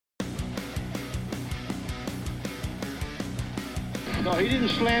No, he didn't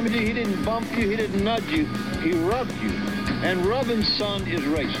slam you, he didn't bump you, he didn't nudge you, he rubbed you. And rubbing, son, is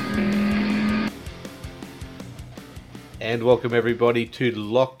racing. And welcome everybody to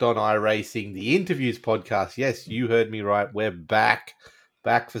Locked On iRacing, the interviews podcast. Yes, you heard me right. We're back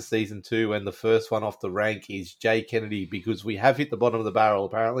for season 2, and the first one off the rank is Jay Kennedy, because we have hit the bottom of the barrel.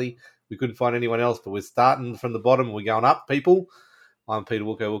 Apparently, we couldn't find anyone else, but we're starting from the bottom and we're going up, people. I'm Peter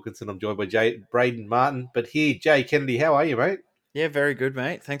Wilkinson. I'm joined by Braden Martin. But here, Jay Kennedy, how are you, mate? Yeah, very good,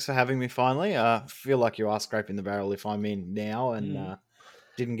 mate. Thanks for having me finally. I feel like you are scraping the barrel if I'm in now and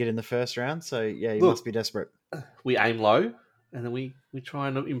didn't get in the first round. So, yeah, you must be desperate. We aim low and then we try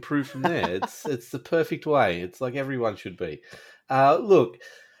and improve from there. It's the perfect way. It's like everyone should be.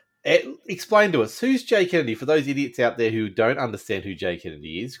 Explain to us, who's Jay Kennedy for those idiots out there who don't understand who Jay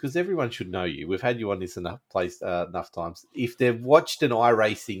Kennedy is, because everyone should know you. We've had you on this enough times. If they've watched an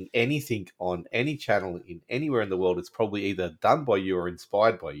iRacing anything on any channel in anywhere in the world, it's probably either done by you or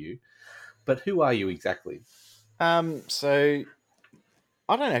inspired by you. But who are you exactly? So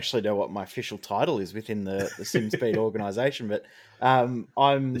I don't actually know what my official title is within the SimSpeed organization, but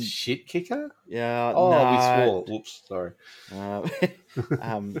I'm the shit kicker. Yeah. We swore. Whoops, sorry.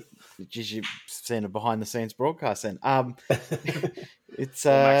 You've seen a behind the scenes broadcast then. It's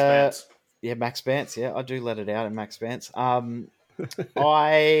Max Bantz. Yeah, Max Bantz. Yeah, I do let it out in Max Bantz.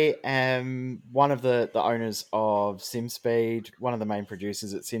 I am one of the owners of SimSpeed, one of the main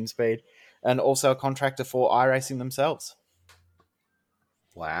producers at SimSpeed, and also a contractor for iRacing themselves.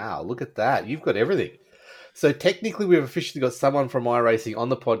 Wow, look at that. You've got everything. So technically we've officially got someone from iRacing on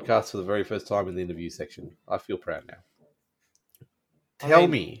the podcast for the very first time in the interview section. I feel proud now. Tell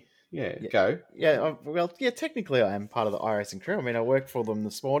me. Yeah, go. Yeah, technically I am part of the iRacing crew. I mean, I worked for them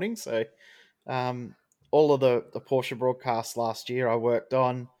this morning, so all of the Porsche broadcasts last year I worked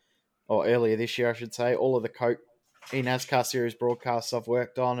on, or earlier this year I should say, all of the Coke eNASCAR Series broadcasts I've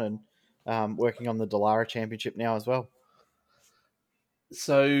worked on, and working on the Dallara Championship now as well.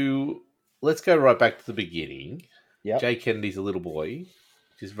 So let's go right back to the beginning. Yep. Jay Kennedy's a little boy,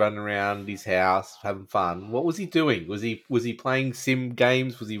 just running around his house, having fun. What was he doing? Was he playing sim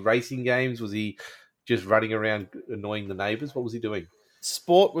games? Was he racing games? Was he just running around annoying the neighbours? What was he doing?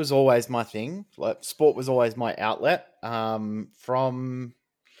 Sport was always my thing. Sport was always my outlet. From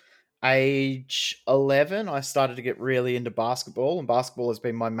age 11, I started to get really into basketball, and basketball has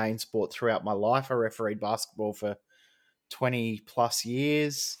been my main sport throughout my life. I refereed basketball for 20 plus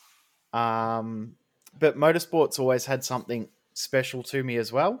years. But motorsports always had something special to me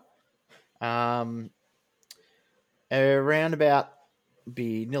as well. Around about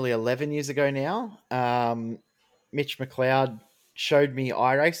nearly 11 years ago now, Mitch McLeod showed me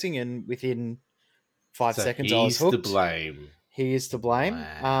iRacing, and within 5 seconds I was hooked. He's to blame. He is to blame.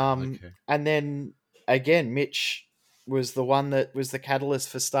 Wow, okay. And then again, Mitch was the one that was the catalyst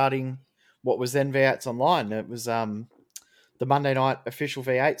for starting what was then V8s Online. It was the Monday night official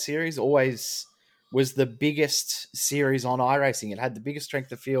V8 series. Always was the biggest series on iRacing. It had the biggest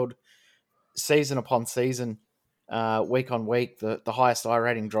strength of field season upon season, week on week. The highest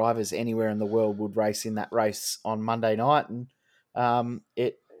iRating drivers anywhere in the world would race in that race on Monday night, and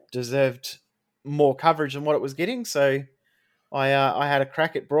it deserved more coverage than what it was getting. So I had a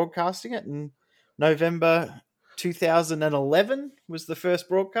crack at broadcasting it, and November 2011 was the first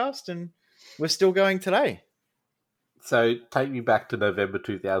broadcast, and we're still going today. So take me back to November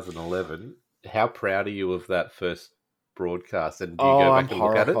 2011. How proud are you of that first broadcast? And do you go back and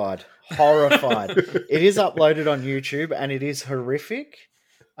look at it? Horrified. It is uploaded on YouTube, and it is horrific.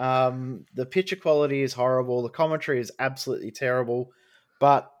 The picture quality is horrible. The commentary is absolutely terrible.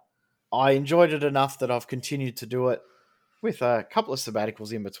 But I enjoyed it enough that I've continued to do it with a couple of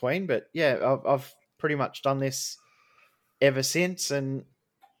sabbaticals in between. But yeah, I've pretty much done this ever since. And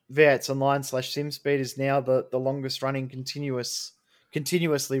V8s Online / SimSpeed is now the longest running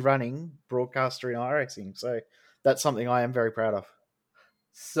continuously running broadcaster in iRacing. So that's something I am very proud of.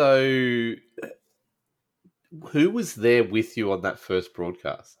 So who was there with you on that first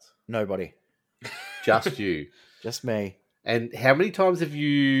broadcast? Nobody. Just you. Just me. And how many times have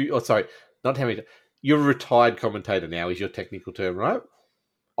you... Oh, sorry, not how many... You're a retired commentator now, is your technical term, right?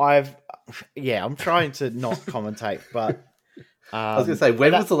 I'm trying to not commentate, but... I was going to say,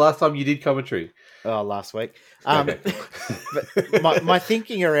 when was the last time you did commentary? Last week. Okay. But my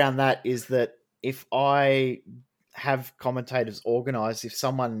thinking around that is that if I have commentators organised, if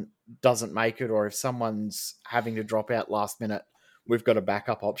someone doesn't make it or if someone's having to drop out last minute, we've got a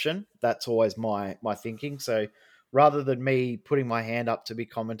backup option. That's always my thinking. So rather than me putting my hand up to be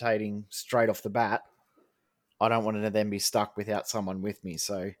commentating straight off the bat, I don't want to then be stuck without someone with me.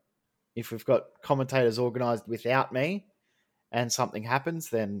 So if we've got commentators organised without me, and something happens,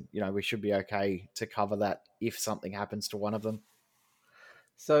 then we should be okay to cover that if something happens to one of them.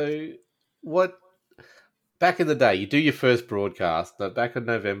 So, what back in the day, you do your first broadcast, back in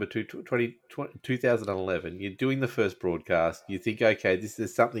November 2011, you're doing the first broadcast, you think, okay,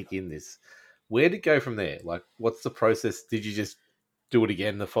 there's something in this. Where did it go from there? Like, what's the process? Did you just do it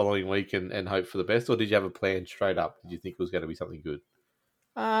again the following week and hope for the best, or did you have a plan straight up? Did you think it was going to be something good?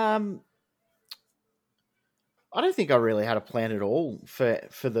 I don't think I really had a plan at all for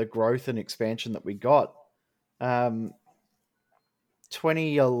the growth and expansion that we got.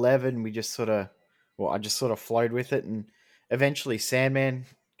 2011, we just I just sort of flowed with it, and eventually Sandman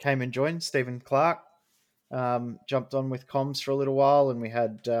came and joined. Stephen Clark jumped on with comms for a little while, and we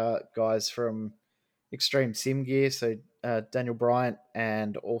had guys from Extreme Sim Gear, so Daniel Bryant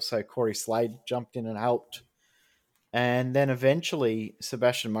and also Corey Slade jumped in and helped. And then eventually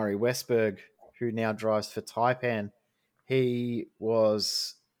Sebastian Murray Westberg, who now drives for Taipan, he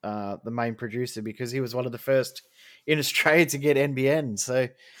was the main producer because he was one of the first in Australia to get NBN. So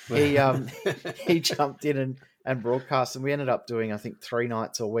he he jumped in and broadcast, and we ended up doing, I think, 3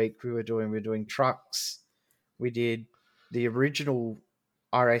 nights a week. We were doing trucks. We did the original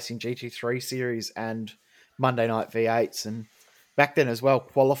iRacing GT3 series and Monday Night V8s, and back then as well,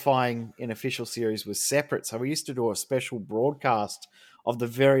 qualifying in official series was separate. So we used to do a special broadcast of the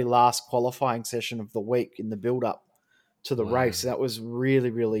very last qualifying session of the week in the build-up to the race. That was really,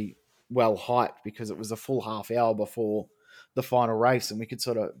 really well hyped because it was a full half hour before the final race, and we could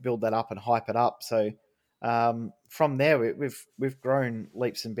sort of build that up and hype it up. So from there, we've grown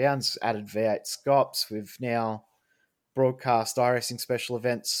leaps and bounds, added V8 Scops. We've now broadcast iRacing special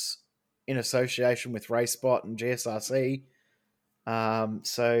events in association with RaceBot and GSRC.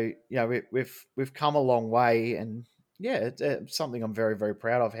 So we've come a long way, and it's something I'm very, very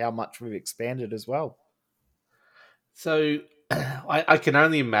proud of, how much we've expanded as well. So I can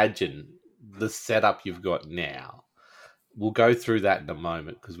only imagine the setup you've got now. We'll go through that in a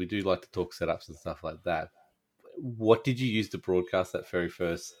moment because we do like to talk setups and stuff like that. What did you use to broadcast that very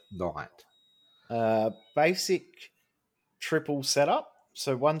first night? Basic triple setup.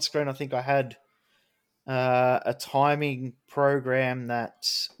 So one screen, I think I had a timing program that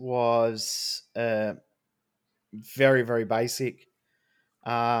was very, very basic.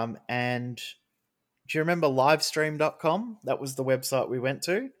 And do you remember livestream.com? That was the website we went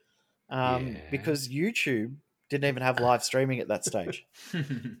to. Because YouTube didn't even have live streaming at that stage.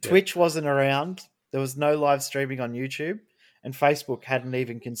 Twitch wasn't around. There was no live streaming on YouTube, and Facebook hadn't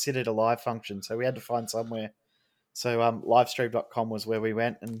even considered a live function. So we had to find somewhere. So livestream.com was where we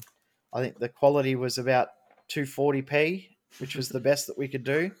went, and I think the quality was about 240p, which was the best that we could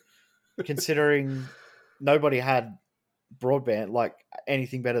do, considering nobody had broadband, like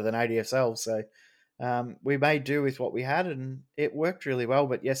anything better than ADSL. So we made do with what we had, and it worked really well.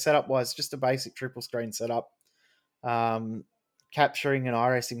 But yeah, setup wise, just a basic triple screen setup, capturing an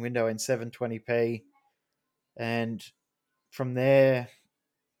iRacing window in 720p, and from there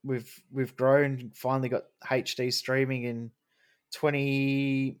we've grown. Finally got HD streaming in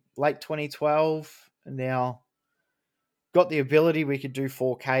late 2012, and now got the ability. We could do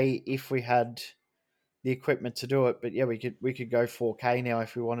 4K if we had the equipment to do it. But yeah, we could go 4K now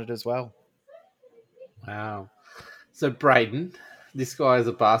if we wanted as well. Wow. So Braden, this guy is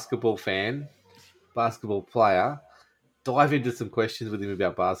a basketball fan, basketball player. Dive into some questions with him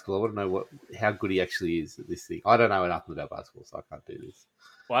about basketball. I want to know how good he actually is at this thing. I don't know nothing about basketball, so I can't do this.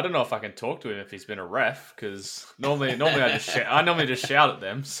 Well, I don't know if I can talk to him if he's been a ref, because normally I normally just shout at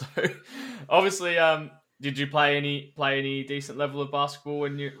them. So obviously, did you play any decent level of basketball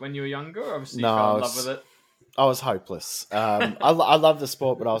when you were younger? Obviously, you fell in love with it. I was hopeless. I love the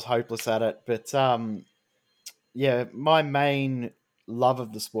sport, but I was hopeless at it. But my main love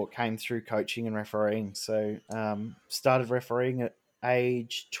of the sport came through coaching and refereeing. So started refereeing at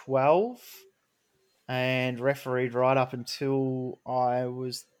age 12 and refereed right up until I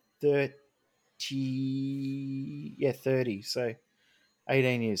was 30. So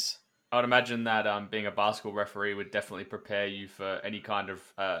 18 years. I would imagine that being a basketball referee would definitely prepare you for any kind of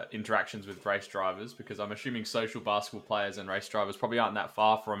interactions with race drivers, because I'm assuming social basketball players and race drivers probably aren't that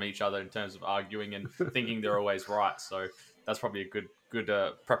far from each other in terms of arguing and thinking they're always right. So that's probably a good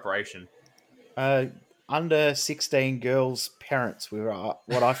preparation. Under 16 girls' parents were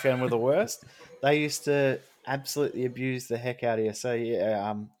what I found were the worst. They used to absolutely abuse the heck out of you. So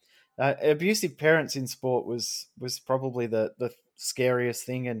yeah, abusive parents in sport was probably the scariest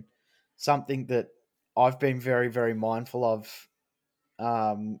thing, and something that I've been very, very mindful of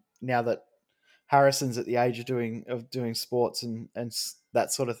now that Harrison's at the age of doing sports and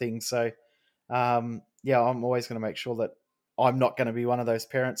that sort of thing. So I'm always going to make sure that I'm not going to be one of those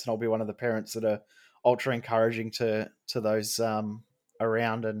parents, and I'll be one of the parents that are ultra encouraging to those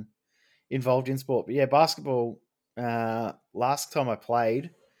around and involved in sport. But yeah, basketball, last time I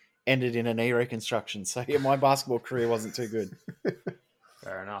played ended in a knee reconstruction. So yeah, my basketball career wasn't too good.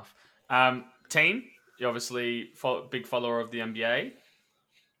 Fair enough. Team, you're obviously big follower of the NBA.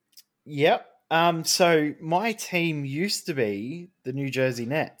 Yep. So my team used to be the New Jersey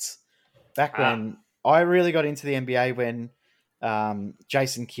Nets. Back when I really got into the NBA, when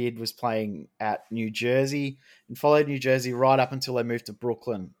Jason Kidd was playing at New Jersey, and followed New Jersey right up until they moved to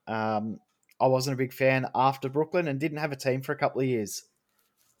Brooklyn. I wasn't a big fan after Brooklyn and didn't have a team for a couple of years.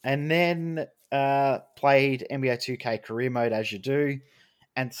 And then played NBA 2K career mode, as you do.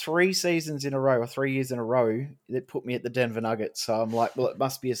 And 3 seasons in a row, or 3 years in a row, that put me at the Denver Nuggets. So I'm like, well, it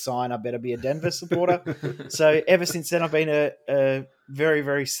must be a sign. I better be a Denver supporter. So ever since then, I've been a very,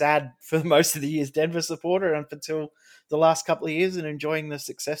 very sad, for most of the years, Denver supporter, and until the last couple of years, and enjoying the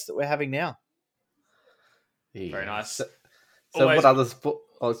success that we're having now. Yeah. Very nice. So Always- what other sport?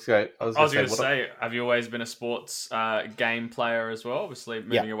 I was going to say, have you always been a sports game player as well? Obviously,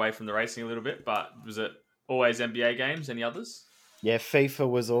 moving away from the racing a little bit, but was it always NBA games? Any others? Yeah,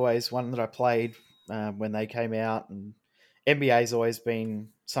 FIFA was always one that I played when they came out, and NBA's always been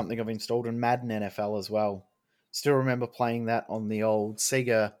something I've installed, and Madden NFL as well. Still remember playing that on the old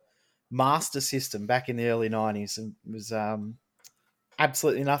Sega Master System back in the early 90s, and it was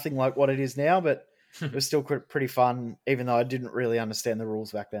absolutely nothing like what it is now, but it was still pretty fun, even though I didn't really understand the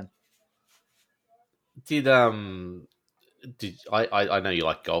rules back then. Did I know you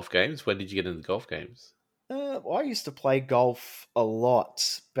like golf games. When did you get into golf games? I used to play golf a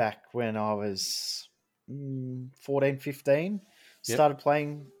lot back when I was 14, 15. Started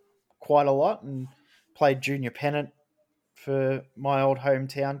playing quite a lot and played junior pennant for my old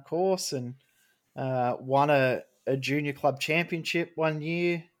hometown course, and won a junior club championship one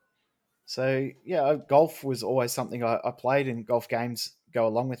year. So, yeah, golf was always something I played, and golf games go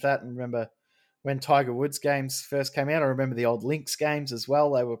along with that. And remember when Tiger Woods games first came out, I remember the old Lynx games as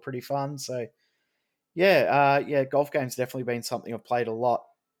well. They were pretty fun. So, yeah, golf games definitely been something I've played a lot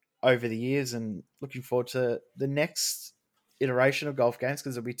over the years, and looking forward to the next iteration of golf games,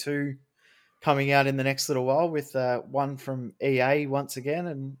 because there'll be 2 coming out in the next little while, with one from EA once again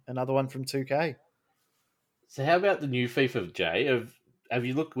and another one from 2K. So how about the new FIFA, Jay? Have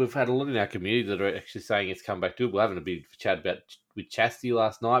you looked? We've had a lot in our community that are actually saying it's come back to it. We're having a bit of a chat with Chastity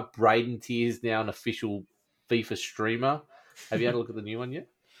last night. Braden Tears now an official FIFA streamer. Have you had a look at the new one yet?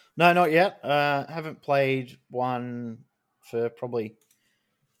 No, not yet. Haven't played one for probably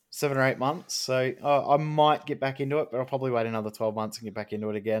 7 or 8 months. So I might get back into it, but I'll probably wait another 12 months and get back into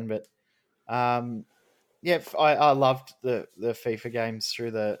it again. But I loved the FIFA games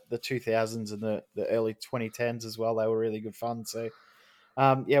through the 2000s and the early 2010s as well. They were really good fun. So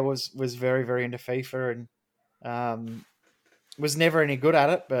was very, very into FIFA, and was never any good at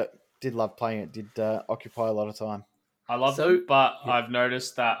it, but did love playing it. Did occupy a lot of time. I love them, but I've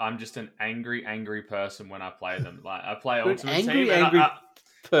noticed that I'm just an angry person when I play them. Like I play Ultimate Team, angry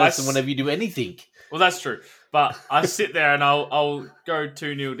person whenever you do anything. Well, that's true. But I sit there and I'll go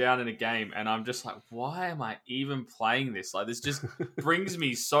 2-0 down in a game, and I'm just like, why am I even playing this? Like, this just brings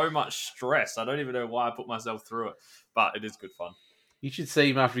me so much stress. I don't even know why I put myself through it, but it is good fun. You should see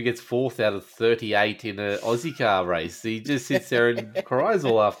him after he gets 4th out of 38 in an Aussie car race. He just sits there and cries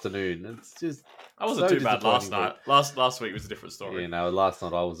all afternoon. It's just... I wasn't too bad last night. Last week was a different story. Yeah, no, last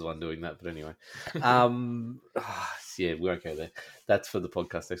night I was the one doing that. But anyway, yeah, we won't go there. That's for the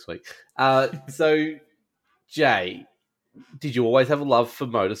podcast next week. So, Jay, did you always have a love for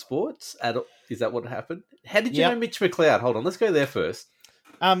motorsports? Is that what happened? How did you know Mitch McLeod? Hold on, let's go there first.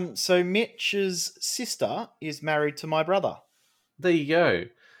 So Mitch's sister is married to my brother. There you go.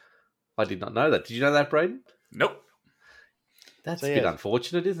 I did not know that. Did you know that, Braden? Nope. That's a bit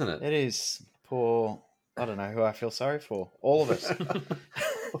unfortunate, isn't it? It is. Poor, I don't know who I feel sorry for. All of us.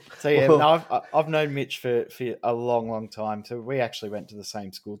 So yeah, no, I've known Mitch for a long, long time. So we actually went to the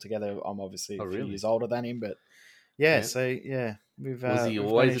same school together. I'm obviously a few years older than him, but so we've. Was he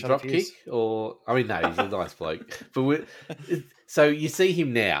always a drop kick, or I mean, no, he's a nice bloke. But so you see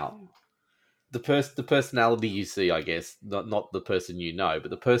him now. The personality you see, I guess, not the person you know,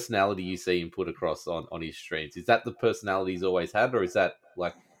 but the personality you see him put across on his streams. Is that the personality he's always had, or is that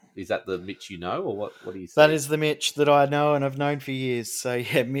the Mitch you know, or what do you say? That is the Mitch that I know and I've known for years. So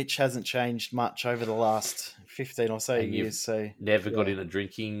yeah, Mitch hasn't changed much over the last 15 or so years. So never got in a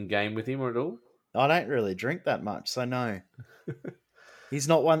drinking game with him at all? I don't really drink that much, so no. He's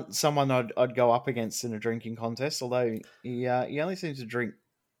not someone I'd go up against in a drinking contest, although he only seems to drink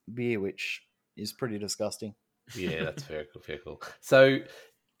beer, which is pretty disgusting. Yeah, that's very cool. Very cool. So,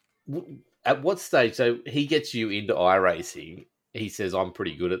 at what stage? So he gets you into iRacing. He says, "I'm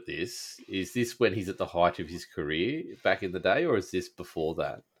pretty good at this." Is this when he's at the height of his career back in the day, or is this before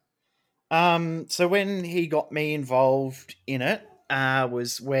that? So when he got me involved in it,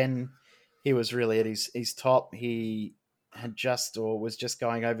 was when he was really at his top. He had just or was just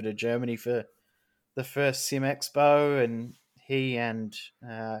going over to Germany for the first Sim Expo, and he and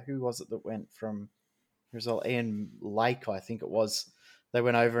who was it that went from result? Ian Lake, I think it was. They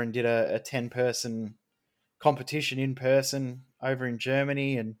went over and did a 10-person competition in person over in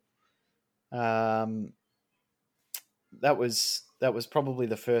Germany, and um, that was probably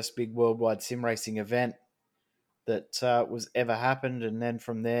the first big worldwide sim racing event that was ever happened. And then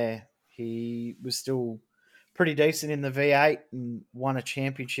from there, he was still pretty decent in the V8 and won a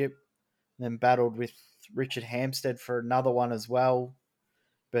championship. Then battled with Richard Hampstead for another one as well.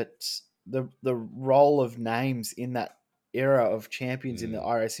 But the role of names in that era of champions in the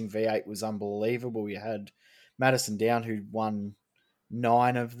iRacing V8 was unbelievable. You had Madison Down, who won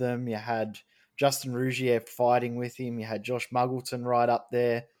 9 of them. You had Justin Rougier fighting with him. You had Josh Muggleton right up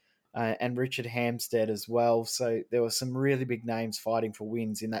there, and Richard Hampstead as well. So there were some really big names fighting for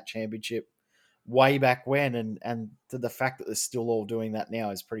wins in that championship way back when, and the fact that they're still all doing that now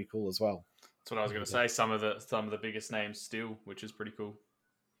is pretty cool as well. That's what I was going to say. Some of the biggest names still, which is pretty cool.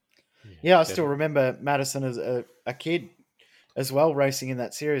 Yeah, I still remember Madison as a kid as well, racing in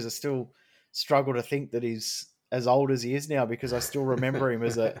that series. I still struggle to think that he's as old as he is now, because I still remember him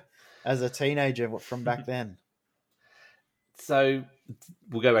as a teenager from back then. So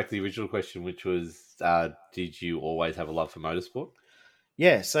we'll go back to the original question, which was, did you always have a love for motorsport?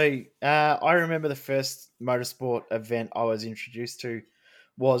 Yeah, so I remember the first motorsport event I was introduced to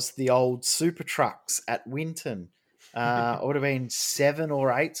was the old Super Trucks at Winton. It would have been 7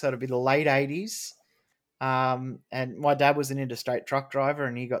 or 8, so it would be the late 80s. And my dad was an interstate truck driver,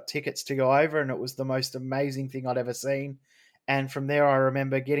 and he got tickets to go over, and it was the most amazing thing I'd ever seen. And from there, I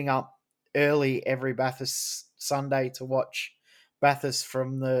remember getting up early every Bathurst Sunday to watch Bathurst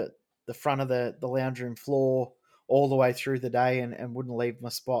from the front of the lounge room floor all the way through the day, and wouldn't leave my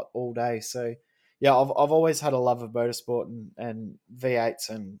spot all day. So yeah, I've always had a love of motorsport and V8s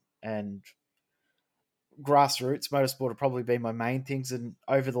and grassroots motorsport have probably been my main things. And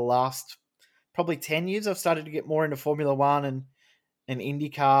over the last probably 10 years, I've started to get more into Formula One and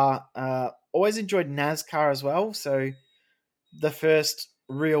IndyCar. Always enjoyed NASCAR as well. So the first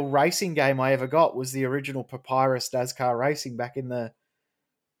real racing game I ever got was the original Papyrus NASCAR racing back in the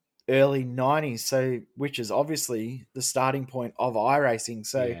early 90s. So, which is obviously the starting point of iRacing.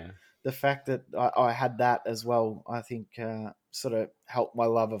 So the fact that I had that as well, I think sort of helped my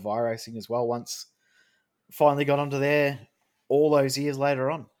love of iRacing as well once finally got onto there all those years later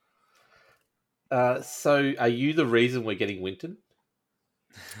on. So are you the reason we're getting Winton?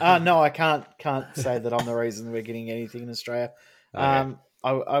 No, I can't say that I'm the reason we're getting anything in Australia. Okay.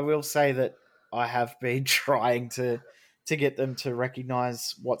 I will say that I have been trying to get them to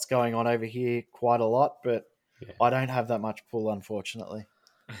recognise what's going on over here quite a lot, but I don't have that much pull, unfortunately.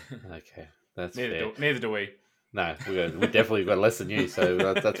 Okay, that's neither do we. No, we definitely got less than you, so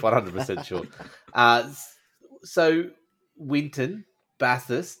that's 100% sure. So Winton,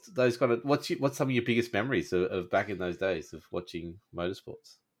 Bathurst, those kind of what's some of your biggest memories of back in those days of watching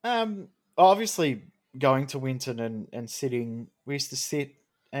motorsports? Obviously going to Winton and sitting. We used to sit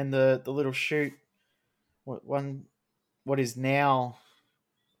and the little chute. What is now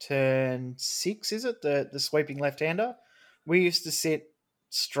turn 6? Is it the sweeping left-hander? We used to sit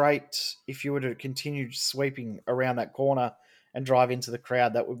straight. If you were to continue sweeping around that corner and drive into the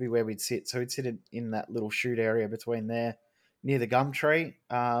crowd, that would be where we'd sit. So we'd sit in that little chute area between there, near the gum tree.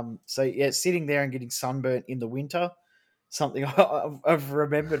 So yeah, sitting there and getting sunburnt in the winter, something I've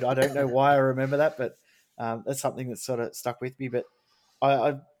remembered. I don't know why I remember that, but that's something that sort of stuck with me. But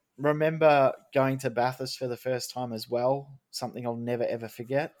I remember going to Bathurst for the first time as well, something I'll never ever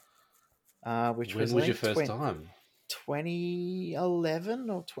forget. When was your first time? 2011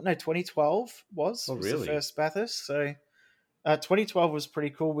 or 2012 was the first Bathurst. So 2012 was pretty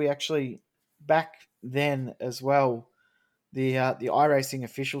cool. We actually, back then as well, the iRacing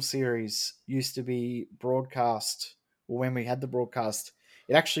official series used to be broadcast. Well, when we had the broadcast,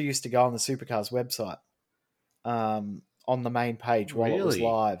 it actually used to go on the Supercars website on the main page while it was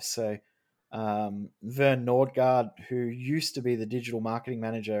live. So Vern Nordgaard, who used to be the digital marketing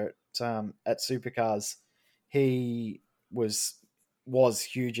manager at Supercars, he was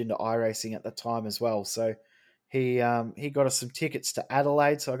huge into iRacing at the time as well. So he got us some tickets to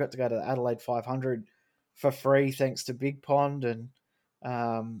Adelaide. So I got to go to the Adelaide 500 for free thanks to Big Pond, and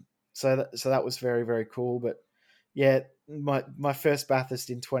so that was very, very cool. But yeah, my first Bathurst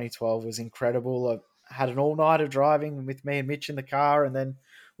in 2012 was incredible. I had an all-nighter driving with me and Mitch in the car, and then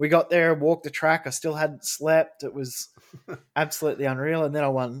we got there and walked the track. I still hadn't slept. It was absolutely unreal. And then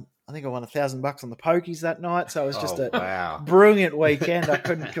I think I won $1,000 on the pokies that night. So it was just a wow. brilliant weekend. I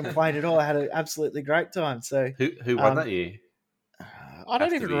couldn't complain at all. I had an absolutely great time. So Who won that year? I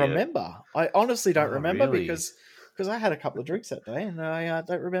don't even remember. I honestly don't remember really? because I had a couple of drinks that day, and I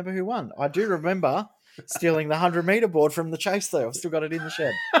don't remember who won. I do remember stealing the 100-meter board from the chase, though. I've still got it in the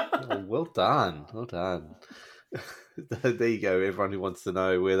shed. Oh, well done. Well done. There you go. Everyone who wants to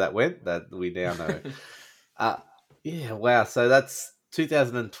know where that went, that we now know. Yeah, wow. So that's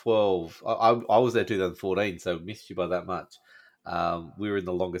 2012. I was there 2014, so missed you by that much. We were in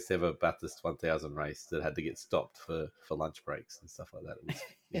the longest ever Bathurst 1000 race that had to get stopped for lunch breaks and stuff like that. It was,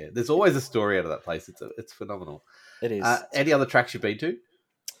 yeah, there's always a story out of that place. It's phenomenal. It is. Any other tracks you've been to?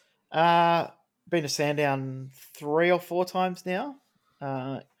 Been to Sandown 3 or 4 times now.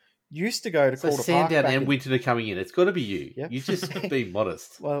 Used to go to Calder Park. Sandown and Winton are coming in. It's got to be you. Yep. You just be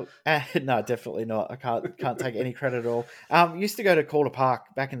modest. Well, no, definitely not. I can't take any credit at all. Used to go to Calder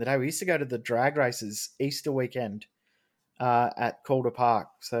Park back in the day. We used to go to the drag races Easter weekend at Calder Park.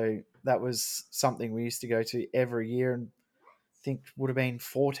 So that was something we used to go to every year, and I think would have been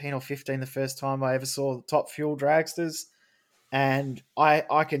 14 or 15 the first time I ever saw the Top Fuel dragsters. And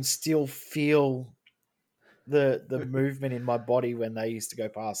I can still feel the movement in my body when they used to go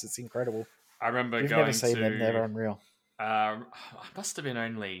past. It's incredible. I remember You've going never seen to them. They're unreal. must have been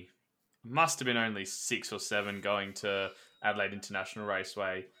only 6 or 7 going to Adelaide International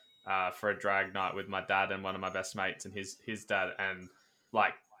Raceway for a drag night with my dad and one of my best mates and his dad, and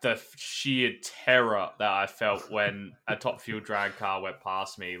like the sheer terror that I felt when a Top Fuel drag car went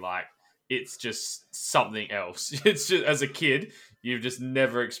past me, like it's just something else. It's just, as a kid, you've just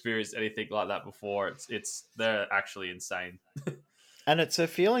never experienced anything like that before. They're actually insane. And it's a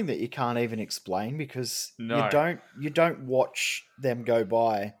feeling that you can't even explain because No. you don't watch them go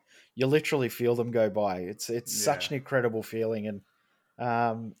by. You literally feel them go by. It's such an incredible feeling,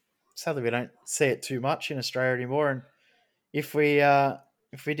 and sadly we don't see it too much in Australia anymore. And if we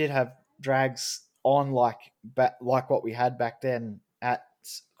did have drags on like what we had back then at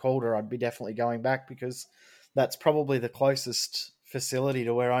Calder, I'd be definitely going back because that's probably the closest facility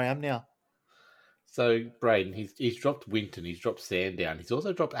to where I am now. So, Braden, he's dropped Winton, he's dropped Sandown, he's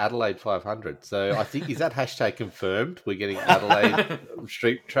also dropped Adelaide 500. So, I think, is that hashtag confirmed? We're getting Adelaide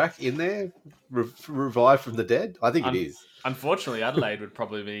street track in there, revived from the dead? I think it is. Unfortunately, Adelaide would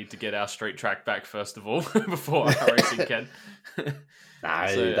probably need to get our street track back first of all before our racing can.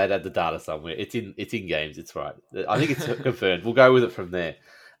 No, they'd have the data somewhere. It's in games. It's right. I think it's confirmed. We'll go with it from there.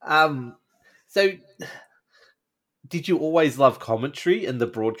 So, did you always love commentary and the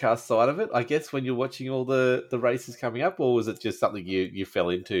broadcast side of it, I guess, when you're watching all the races coming up, or was it just something you fell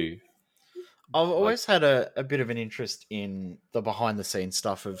into? I've always had a bit of an interest in the behind-the-scenes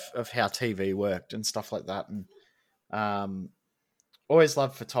stuff of how TV worked and stuff like that, and always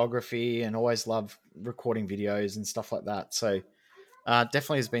loved photography and always loved recording videos and stuff like that. So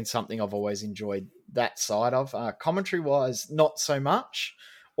definitely has been something I've always enjoyed that side of. Commentary-wise, not so much,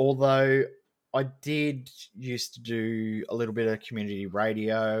 although I did used to do a little bit of community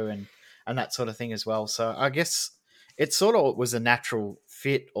radio and that sort of thing as well. So I guess it sort of was a natural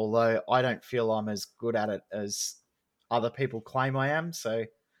fit, although I don't feel I'm as good at it as other people claim I am. So,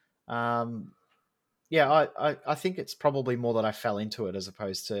 yeah, I think it's probably more that I fell into it as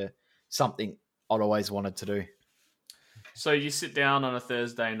opposed to something I'd always wanted to do. So you sit down on a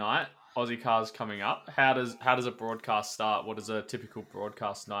Thursday night, Aussie Cars coming up. How does a broadcast start? What does a typical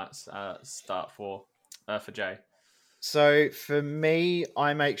broadcast night start for Jay? So for me,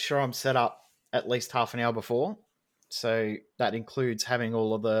 I make sure I'm set up at least half an hour before. So that includes having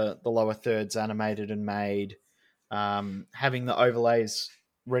all of the lower thirds animated and made, having the overlays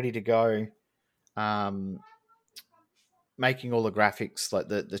ready to go, making all the graphics, like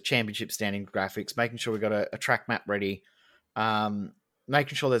the championship standing graphics, making sure we've got a track map ready,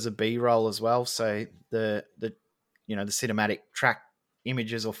 making sure there's a B-roll as well. So the cinematic track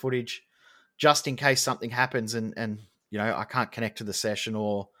images or footage, just in case something happens and I can't connect to the session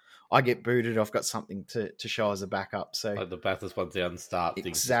or I get booted, I've got something to show as a backup. So like the Bathurst 1000 start, things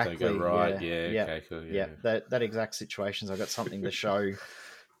exactly, just don't go right. Yeah. Okay, cool. Yeah. That exact situations, I've got something to show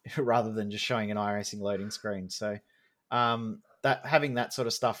rather than just showing an iRacing loading screen. So that having that sort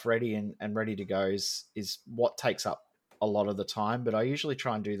of stuff ready and ready to go is what takes up a lot of the time. But I usually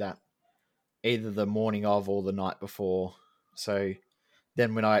try and do that either the morning of or the night before. So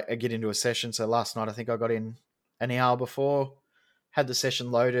then when I get into a session, so last night I think I got in an hour before, had the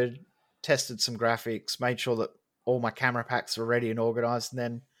session loaded, tested some graphics, made sure that all my camera packs were ready and organised, and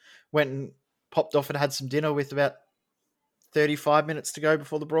then went and popped off and had some dinner with about 35 minutes to go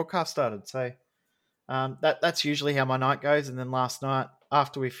before the broadcast started. So that's usually how my night goes. And then last night,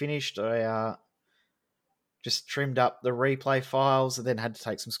 after we finished, I just trimmed up the replay files and then had to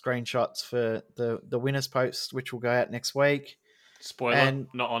take some screenshots for the winners post, which will go out next week. Spoiler,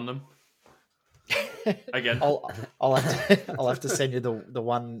 not on them. Again, I'll have to send you the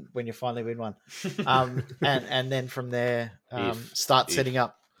one when you finally win one, and then from there start setting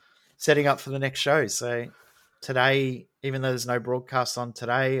up for the next show. So today, even though there's no broadcast on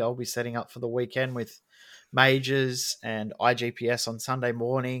today, I'll be setting up for the weekend with majors and IGPS on Sunday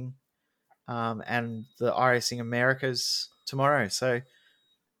morning, and the iRacing Americas tomorrow. So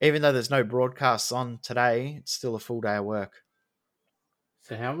even though there's no broadcasts on today, it's still a full day of work.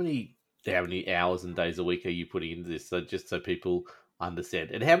 So how many hours and days a week are you putting into this? So just so people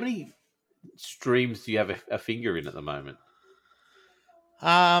understand. And how many streams do you have a finger in at the moment?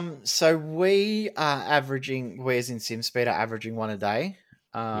 So we are averaging, we as in SimSpeed are averaging one a day.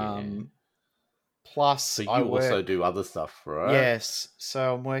 Plus, so you also do other stuff, right? Yes.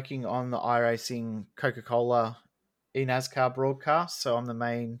 So I'm working on the iRacing Coca-Cola eNASCAR broadcast. So I'm the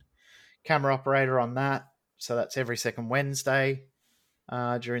main camera operator on that. So that's every second Wednesday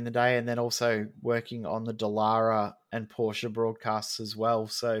during the day, and then also working on the Dallara and Porsche broadcasts as well.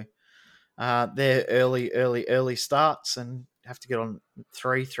 So they're early starts, and have to get on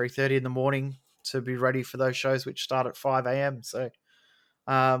 3:30 in the morning to be ready for those shows, which start at 5 a.m. So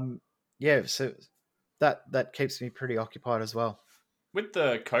so that keeps me pretty occupied as well. With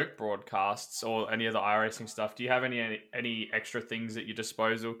the Coke broadcasts or any of the iRacing stuff, do you have any extra things at your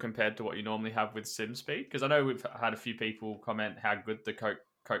disposal compared to what you normally have with SimSpeed? Because I know we've had a few people comment how good the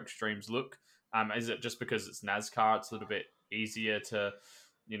Coke streams look. Is it just because it's NASCAR, it's a little bit easier to,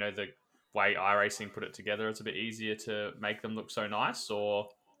 the way iRacing put it together, it's a bit easier to make them look so nice? Or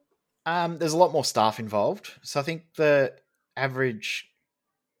there's a lot more staff involved. So I think the average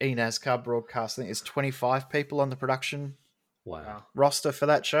eNASCAR broadcast, I think, is 25 people on the production roster for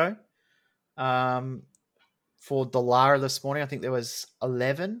that show. For Dallara this morning, I think there was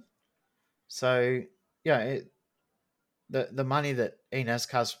 11. So the money that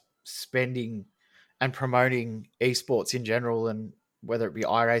eNASCAR's spending and promoting esports in general, and whether it be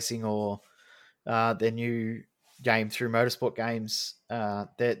iRacing or their new game through Motorsport Games,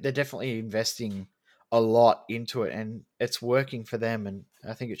 they're definitely investing a lot into it, and it's working for them. And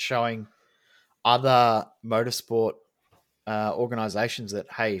I think it's showing other motorsport organizations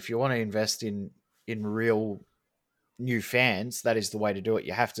that, hey, if you want to invest in real new fans, that is the way to do it.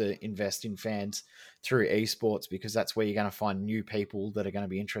 You have to invest in fans through esports, because that's where you're going to find new people that are going to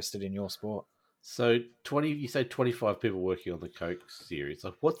be interested in your sport. So you say 25 people working on the Coke series.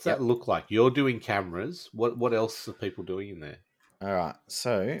 Like, what's that look like? You're doing cameras. What else are people doing in there? All right,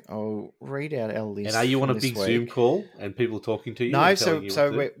 so I'll read out our list. And are you on a big Zoom call and people talking to you? No, so we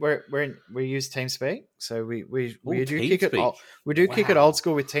use TeamSpeak. So we do kick it. We do kick it old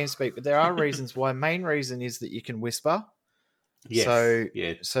school with TeamSpeak, but there are reasons why. Main reason is that you can whisper. Yes.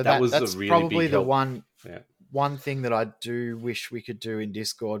 So that's really probably the one thing that I do wish we could do in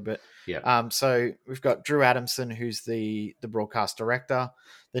Discord. But so we've got Drew Adamson, who's the broadcast director.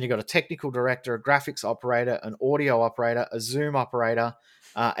 Then you've got a technical director, a graphics operator, an audio operator, a Zoom operator,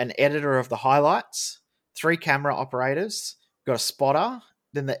 an editor of the highlights, 3 camera operators, got a spotter.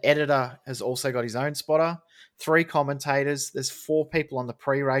 Then the editor has also got his own spotter, 3 commentators. There's 4 people on the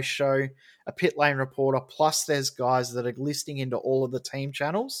pre-race show, a pit lane reporter, plus there's guys that are listening into all of the team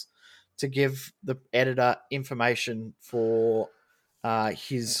channels to give the editor information for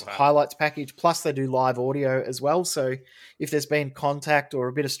his highlights package. Plus they do live audio as well. So if there's been contact or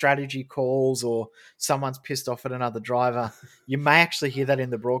a bit of strategy calls or someone's pissed off at another driver, you may actually hear that in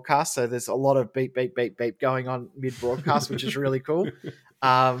the broadcast. So there's a lot of beep, beep, beep, beep going on mid-broadcast, which is really cool.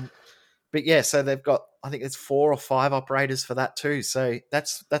 But yeah, so they've got, I think it's 4 or 5 operators for that too. So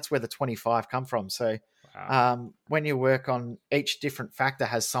that's where the 25 come from. So when you work on each different factor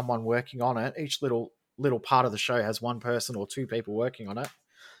has someone working on it, each little part of the show has 1 person or 2 people working on it,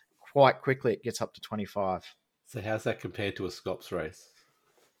 quite quickly it gets up to 25. So how's that compared to a Scops race?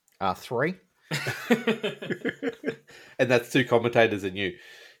 3. And that's 2 commentators and you?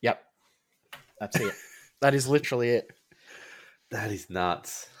 Yep. That's it. That is literally it. That is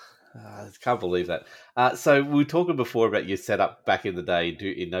nuts. I can't believe that. So we were talking before about your setup back in the day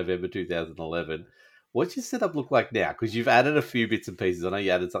in November 2011. What's your setup look like now? Because you've added a few bits and pieces. I know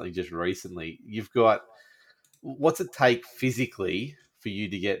you added something just recently. You've got, what's it take physically for you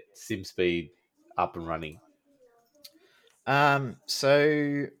to get SimSpeed up and running?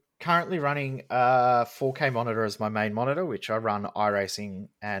 So currently running a 4K monitor as my main monitor, which I run iRacing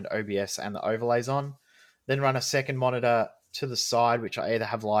and OBS and the overlays on. Then run a second monitor to the side, which I either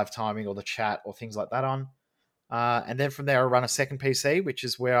have live timing or the chat or things like that on. And then from there, I run a second PC, which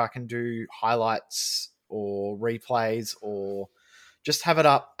is where I can do highlights or replays or just have it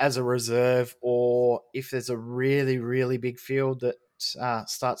up as a reserve. Or if there's a really, really big field that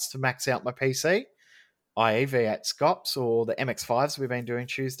starts to max out my PC, i.e. V8 Scops or the MX5s we've been doing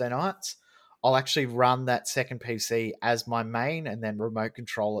Tuesday nights, I'll actually run that second PC as my main and then remote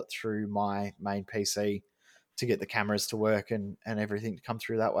control it through my main PC to get the cameras to work and everything to come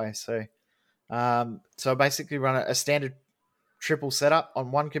through that way. So I basically run a standard triple setup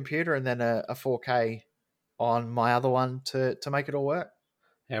on one computer and then a 4K on my other one to make it all work.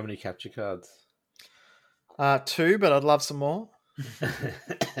 How many capture cards? 2, but I'd love some more.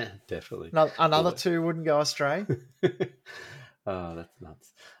 Definitely. Another 2 wouldn't go astray. Oh, that's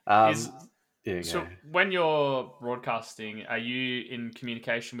nuts. So when you're broadcasting, are you in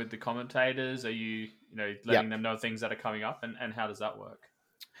communication with the commentators? Are you letting them know things that are coming up, and how does that work?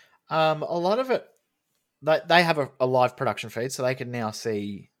 A lot of it, they have a live production feed, so they can now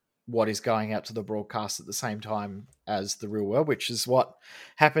see what is going out to the broadcast at the same time as the real world, which is what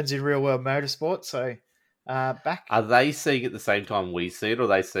happens in real world motorsport. So are they seeing it at the same time we see it, or are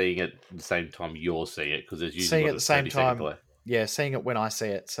they seeing it at the same time you're seeing it? Because there's usually seeing it at the same time. Delay. Yeah, seeing it when I see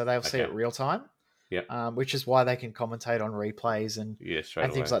it, so they'll see it real time. Yeah, which is why they can commentate on replays and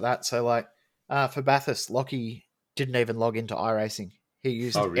things like that. So like for Bathurst, Lockie didn't even log into iRacing. He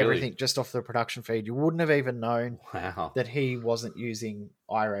used everything just off the production feed. You wouldn't have even known that he wasn't using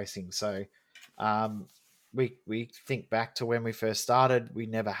iRacing. So we think back to when we first started. We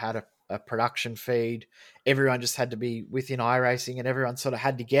never had a production feed. Everyone just had to be within iRacing, and everyone sort of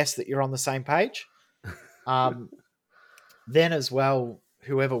had to guess that you're on the same page. Then as well,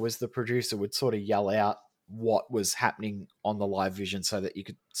 whoever was the producer would sort of yell out what was happening on the live vision so that you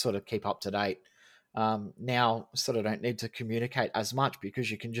could sort of keep up to date. Now sort of don't need to communicate as much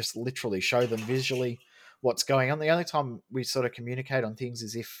because you can just literally show them visually what's going on. The only time we sort of communicate on things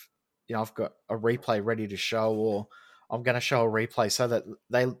is if, I've got a replay ready to show, or I'm going to show a replay so that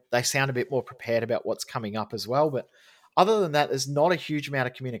they sound a bit more prepared about what's coming up as well. But other than that, there's not a huge amount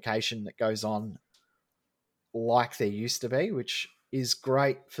of communication that goes on like there used to be, which is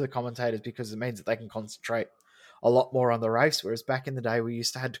great for the commentators because it means that they can concentrate a lot more on the race. Whereas back in the day, we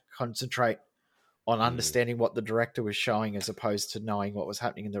used to have to concentrate on understanding what the director was showing as opposed to knowing what was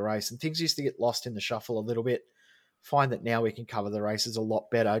happening in the race. And things used to get lost in the shuffle a little bit. Find that now we can cover the races a lot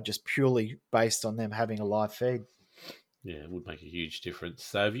better, just purely based on them having a live feed. Yeah, it would make a huge difference.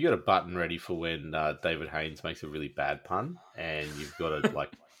 So have you got a button ready for when David Haynes makes a really bad pun and you've got to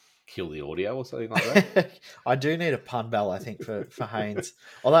kill the audio or something like that? I do need a pun bell, I think, for Haynes.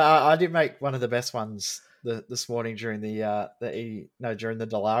 Although I did make one of the best ones this morning during during the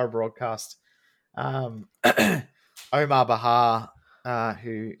Dallara broadcast. Omar Bahar,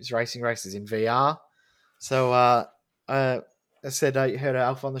 who is racing races in VR. So I said, you heard of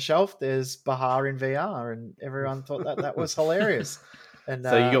Alpha on the Shelf? There's Bahar in VR, and everyone thought that was hilarious. And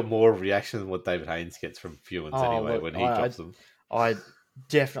so you got more reaction than what David Haynes gets from viewers when he drops them. I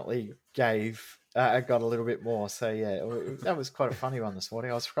definitely got a little bit more. So yeah, that was quite a funny one this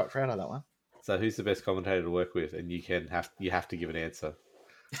morning. I was quite proud of that one. So who's the best commentator to work with? And you have to give an answer.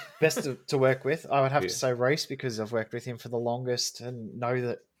 Best to work with, I would have to say Reese, because I've worked with him for the longest and know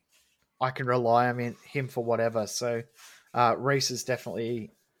that I can rely on him for whatever. So Reese is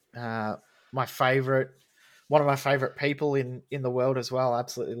definitely my favourite, one of my favourite people in the world as well. I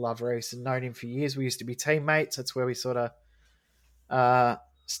absolutely love Reese and known him for years. We used to be teammates. That's where we sort of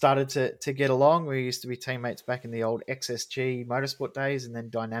started to get along. We used to be teammates back in the old XSG Motorsport days, and then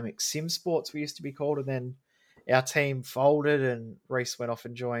Dynamic Sim Sports we used to be called, and then our team folded and Reese went off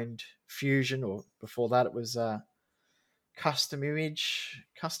and joined Fusion, or before that it was Custom Image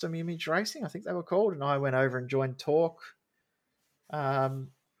Racing, I think they were called, and I went over and joined Torque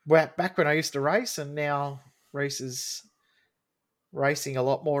back when I used to race, and now Reese is racing a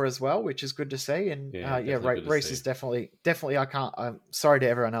lot more as well, which is good to see. And Reese is definitely I'm sorry to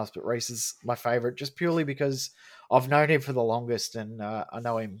everyone else, but Reese is my favorite just purely because I've known him for the longest, and I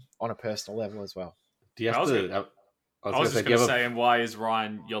know him on a personal level as well. Do you have to? I was just going to say, and why is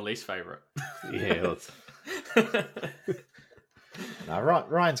Ryan your least favorite? Yeah. No,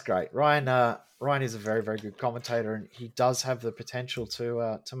 Ryan's great. Ryan is a very, very good commentator, and he does have the potential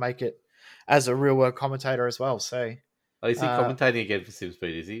to make it as a real world commentator as well. So, is he commentating again for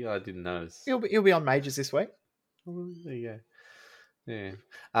SimSpeed? Is he? I didn't notice. He'll be on majors this week. Oh, there you go. Yeah.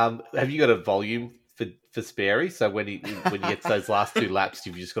 Have you got a volume for Sperry. So when he gets those last 2 laps,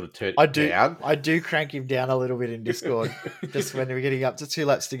 you've just got to turn I it do. down. I do crank him down a little bit in Discord. Just when we're getting up to 2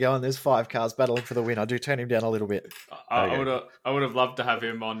 laps to go and there's 5 cars battling for the win, I do turn him down a little bit. I would have loved to have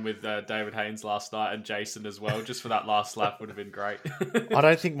him on with David Haynes last night and Jason as well. Just for that last lap would have been great. I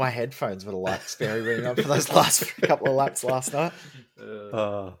don't think my headphones would have liked Sperry being on for those last couple of laps last night.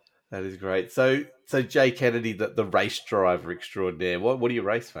 Oh, that is great. So Jay Kennedy, the race driver extraordinaire. What do you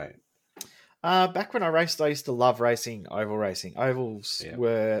race, mate? Back when I raced, I used to love racing oval racing. Ovals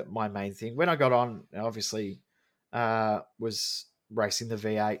were my main thing. When I got on, obviously, was racing the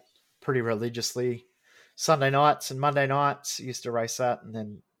V8 pretty religiously. Sunday nights and Monday nights, used to race that. And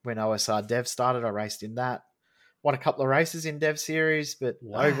then when OSR Dev started, I raced in that. Won a couple of races in Dev Series, but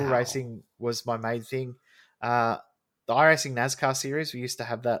oval racing was my main thing. The iRacing NASCAR Series, we used to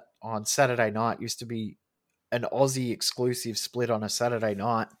have that on Saturday night. Used to be an Aussie exclusive split on a Saturday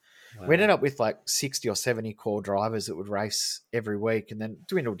night. Wow. We ended up with like 60 or 70 core drivers that would race every week and then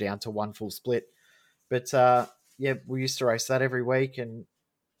dwindled down to one full split. But we used to race that every week. And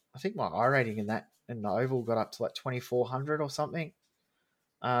I think my iRating in the oval got up to like 2,400 or something.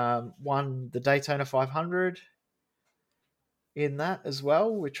 Won the Daytona 500 in that as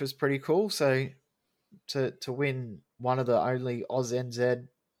well, which was pretty cool. So to win one of the only Oz NZ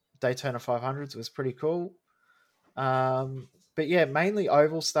Daytona 500s was pretty cool. But yeah, mainly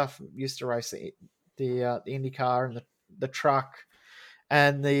oval stuff. Used to race the IndyCar and the truck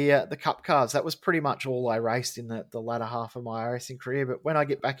and the Cup cars. That was pretty much all I raced in the latter half of my racing career. But when I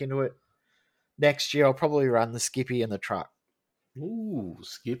get back into it next year, I'll probably run the Skippy and the truck. Ooh,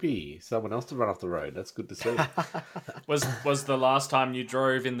 Skippy! Someone else to run off the road. That's good to see. Was the last time you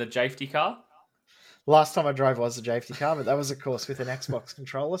drove in the Jafety car? Last time I drove was the Jafety car, but that was, of course, with an Xbox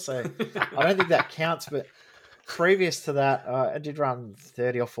controller. So I don't think that counts. But previous to that, I did run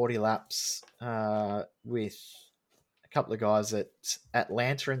 30 or 40 laps with a couple of guys at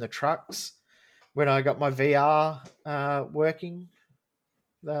Atlanta in the trucks when I got my VR working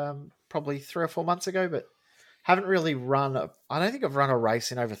probably 3 or 4 months ago, but haven't really I don't think I've run a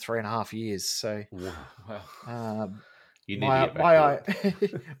race in over 3.5 years. So you need to get back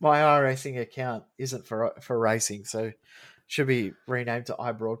my iRacing account isn't for racing, so should be renamed to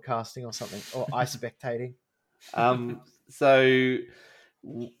iBroadcasting or something, or iSpectating. So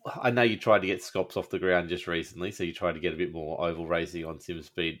I know you tried to get Scops off the ground just recently, so you tried to get a bit more oval racing on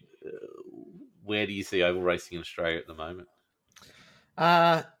SimSpeed. Where do you see oval racing in Australia at the moment?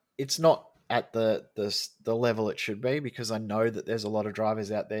 It's not at the level it should be, because I know that there's a lot of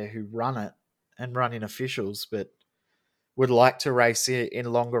drivers out there who run it and run in officials, but would like to race in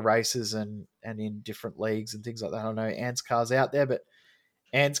longer races and in different leagues and things like that. I know Ant's car's out there, but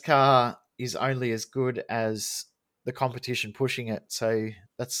Ant's car is only as good as the competition pushing it. So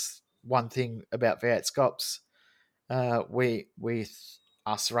that's one thing about V8 Scops. With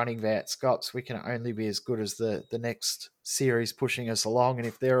us running V8 Scops, we can only be as good as the next series pushing us along. And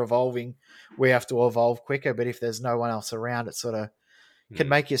if they're evolving, we have to evolve quicker. But if there's no one else around, it sort of can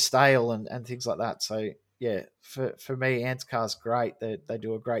make you stale and things like that. So yeah, for me, Ant's car's great. They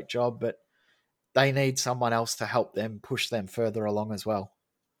do a great job, but they need someone else to help them push them further along as well.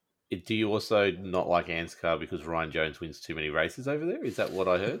 Do you also not like Ant's car because Ryan Jones wins too many races over there? Is that what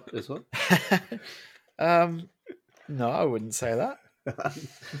I heard as well? No, I wouldn't say that.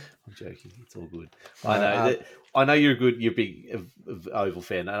 I'm joking. It's all good. I know you're a big oval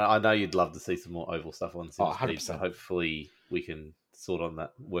fan, and I know you'd love to see some more oval stuff on SimSpeed. So hopefully we can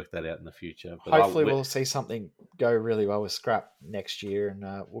work that out in the future. But hopefully we'll see something go really well with Scrap next year, and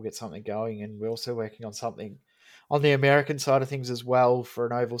we'll get something going. And we're also working on something on the American side of things as well for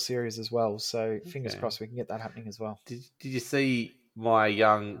an oval series as well. So fingers crossed we can get that happening as well. Did you see my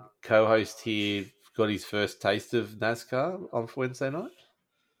young co-host here got his first taste of NASCAR on Wednesday night?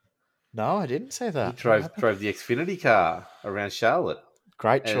 No, I didn't say that. He drove the Xfinity car around Charlotte.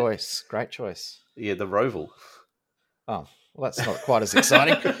 Great choice. Yeah, the Roval. Oh, well, that's not quite as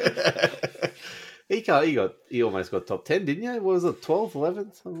exciting. He almost got top 10, didn't you? What was it, 12,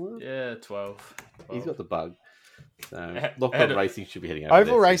 11? Something like that? Yeah, 12. He's got the bug. So Lockdown Racing should be heading over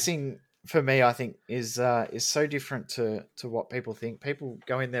oval racing for me, I think, is so different to what people think. People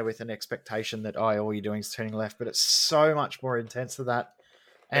go in there with an expectation that all you're doing is turning left, but it's so much more intense than that.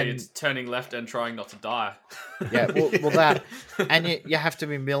 And it's turning left and trying not to die. Yeah, well that, and you have to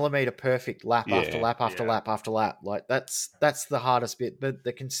be millimeter perfect lap after lap after lap after lap. Like that's the hardest bit. But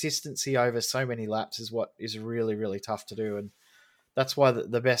the consistency over so many laps is what is really, really tough to do, and that's why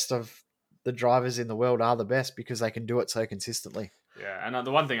the best of the drivers in the world are the best, because they can do it so consistently. Yeah, and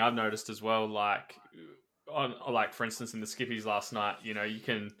the one thing I've noticed as well, like for instance in the Skippies last night, you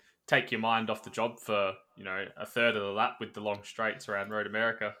can take your mind off the job for, a third of the lap with the long straights around Road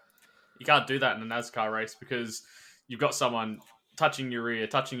America. You can't do that in a NASCAR race because you've got someone touching your rear,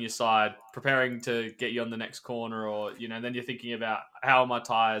 touching your side, preparing to get you on the next corner, or, then you're thinking about how are my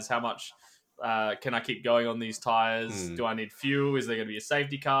tires, how much can I keep going on these tires? Do I need fuel? Is there going to be a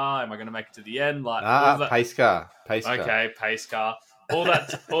safety car? Am I going to make it to the end? Pace car. Okay, pace car. All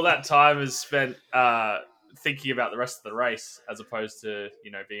that time is spent thinking about the rest of the race as opposed to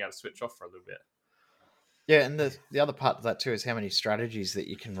being able to switch off for a little bit. Yeah, and the other part of that too is how many strategies that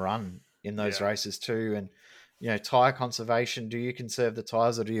you can run in those races too, and tire conservation. Do you conserve the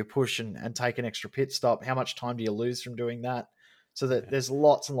tires or do you push and take an extra pit stop? How much time do you lose from doing that? So that there's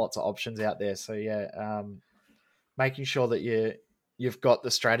lots and lots of options out there. So making sure that you've got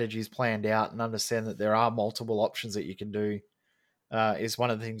the strategies planned out and understand that there are multiple options that you can do is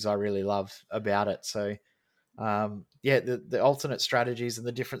one of the things I really love about it. So the alternate strategies and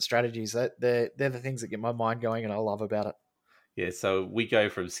the different strategies, they're the things that get my mind going and I love about it. Yeah, so we go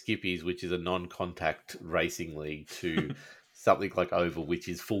from Skippies, which is a non-contact racing league, to something like Oval, which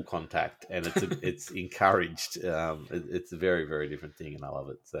is full contact, and it's encouraged. It's a very, very different thing, and I love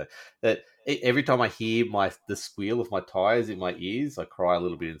it. So that every time I hear the squeal of my tires in my ears, I cry a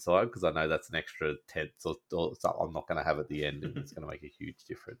little bit inside because I know that's an extra tenth or something I'm not going to have at the end, and it's going to make a huge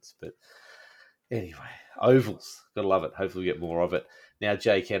difference. But anyway, ovals, gotta love it. Hopefully, we get more of it. Now,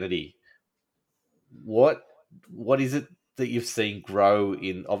 Jay Kennedy, what is it that you've seen grow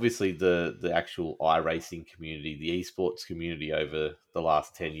in, obviously, the actual iRacing community, the esports community over the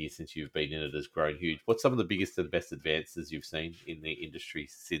last 10 years since you've been in it has grown huge. What's some of the biggest and best advances you've seen in the industry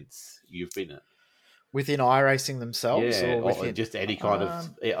since you've been in it? Within iRacing themselves? Yeah, or within... just any kind of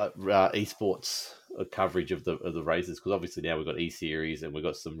esports coverage of the races, because obviously now we've got E-Series and we've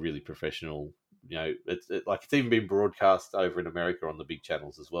got some really professional, it's even been broadcast over in America on the big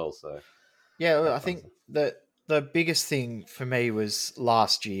channels as well. So yeah, I think that the biggest thing for me was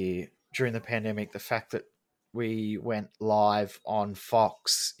last year during the pandemic, the fact that we went live on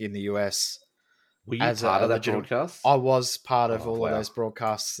Fox in the US. Were you part of that broadcast? I was part of all of those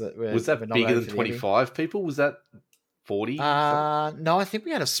broadcasts that were. Was that bigger than 25 people? Was that 40? No, I think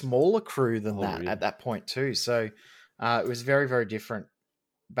we had a smaller crew than that at that point too. So it was very, very different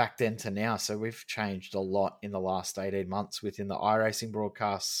back then to now. So we've changed a lot in the last 18 months within the iRacing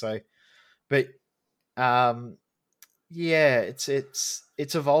broadcast. So, but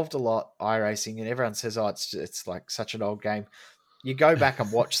it's evolved a lot, iRacing, and everyone says, oh, it's like such an old game. You go back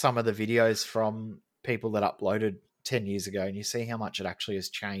and watch some of the videos from people that uploaded 10 years ago, and you see how much it actually has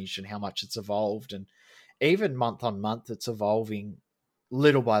changed and how much it's evolved. And even month on month, it's evolving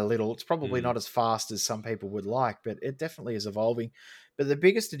little by little. It's probably not as fast as some people would like, but it definitely is evolving. But the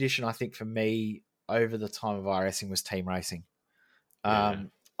biggest addition, I think, for me over the time of iRacing was team racing.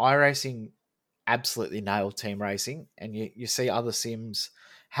 iRacing absolutely nailed team racing, and you see other sims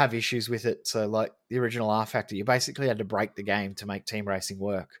have issues with it. So like the original R Factor, you basically had to break the game to make team racing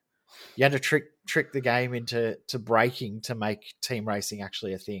work. You had to trick the game into breaking to make team racing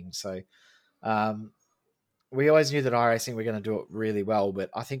actually a thing. So we always knew that iRacing were going to do it really well, but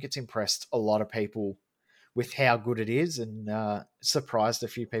I think it's impressed a lot of people with how good it is, and surprised a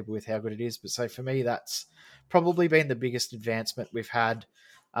few people with how good it is. But so for me, that's probably been the biggest advancement we've had.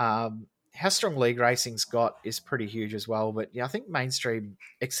 How strong league racing's got is pretty huge as well. But yeah, I think mainstream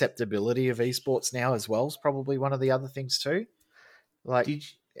acceptability of esports now as well is probably one of the other things too. Like 2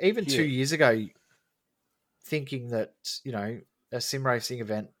 years ago, thinking that, a sim racing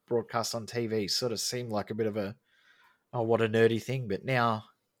event broadcast on TV sort of seemed like a bit of what a nerdy thing. But now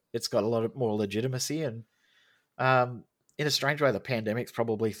it's got a lot more legitimacy, and in a strange way, the pandemic's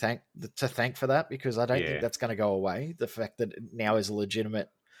probably to thank for that, because I don't think that's going to go away. The fact that it now is a legitimate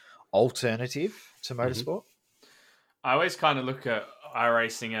alternative to motorsport. I always kind of look at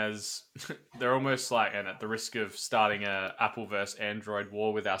iRacing as they're almost like, and at the risk of starting a Apple versus Android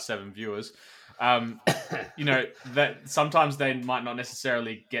war with our 7 viewers, that sometimes they might not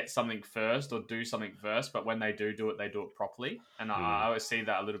necessarily get something first or do something first, but when they do it, they do it properly. And I always see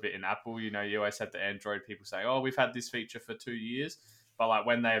that a little bit in Apple. You always had the Android people saying, oh, we've had this feature for 2 years. But like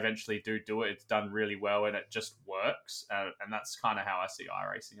when they eventually do it, it's done really well and it just works. And that's kind of how I see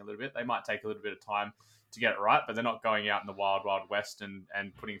iRacing a little bit. They might take a little bit of time to get it right, but they're not going out in the wild, wild west and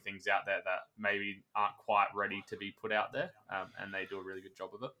putting things out there that maybe aren't quite ready to be put out there. And they do a really good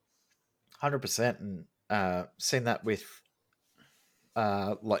job of it. 100%. And seen that with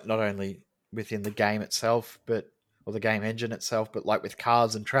like not only within the game itself, or the game engine itself, but like with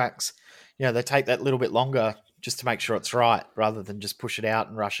cars and tracks, they take that little bit longer just to make sure it's right, rather than just push it out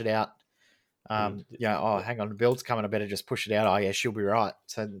and rush it out. Hang on, the build's coming, I better just push it out. Oh, yeah, she'll be right.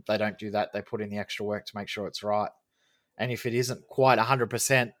 So they don't do that. They put in the extra work to make sure it's right. And if it isn't quite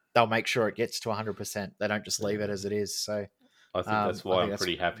 100%, they'll make sure it gets to 100%. They don't just leave it as it is. So I think that's why I'm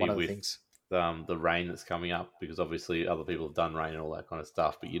pretty happy with things. The rain that's coming up, because obviously other people have done rain and all that kind of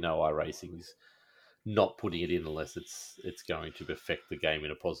stuff. But iRacing's not putting it in unless it's going to affect the game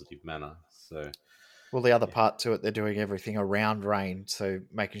in a positive manner. So, well, the other part to it, they're doing everything around rain. So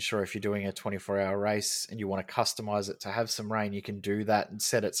making sure if you're doing a 24-hour race and you want to customize it to have some rain, you can do that and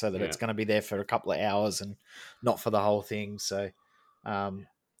set it so that it's going to be there for a couple of hours and not for the whole thing. So I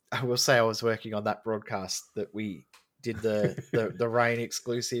will say I was working on that broadcast that we did the rain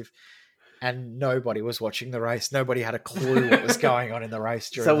exclusive, and nobody was watching the race. Nobody had a clue what was going on in the race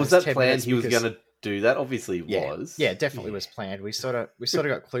during. So was that planned? He was going to do that? Obviously, it was. Yeah, definitely was planned. We sort of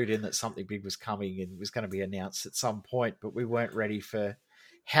got clued in that something big was coming and was going to be announced at some point, but we weren't ready for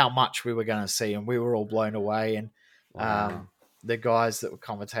how much we were going to see, and we were all blown away. And the guys that were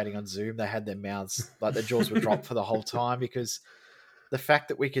commentating on Zoom, they had their mouths, like their jaws were dropped for the whole time, because the fact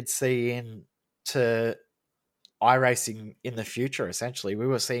that we could see into iRacing in the future, essentially, we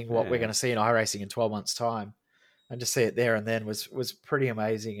were seeing what we're going to see in iRacing in 12 months' time. And to see it there and then was pretty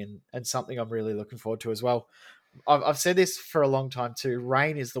amazing, and something I'm really looking forward to as well. I've said this for a long time too.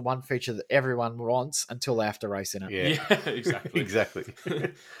 Rain is the one feature that everyone wants until they have to race in it. Yeah, exactly. Exactly.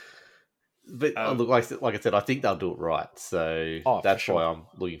 But look, like I said, I think they'll do it right. So that's why I'm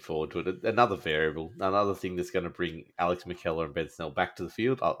looking forward to it. Another variable, another thing that's going to bring Alex McKellar and Ben Snell back to the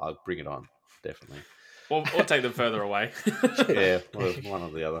field. I'll bring it on, definitely. Or take them further away. Yeah, one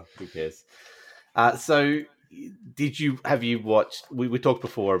or the other. Who cares? So. Have you watched? We talked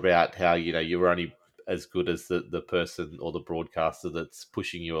before about how you were only as good as the person or the broadcaster that's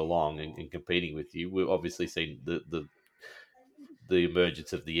pushing you along and competing with you. We've obviously seen the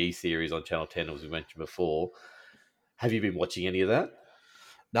emergence of the E Series on Channel 10, as we mentioned before. Have you been watching any of that?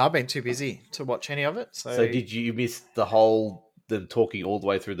 No, I've been too busy to watch any of it. So did you miss them talking all the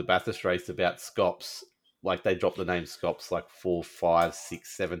way through the Bathurst race about Scops? Like they dropped the name Scops like 4, 5, 6,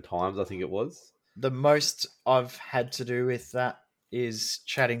 7 times, I think it was. The most I've had to do with that is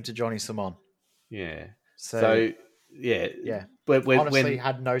chatting to Johnny Simon. Yeah. So yeah. But honestly,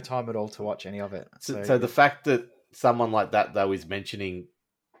 had no time at all to watch any of it. So the fact that someone like that though is mentioning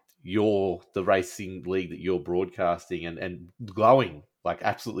the racing league that you're broadcasting and glowing, like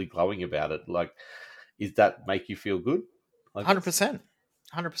absolutely glowing about it, like, does that make you feel good? 100%.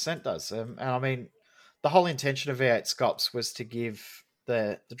 100% does. And I mean, the whole intention of V8 Scops was to give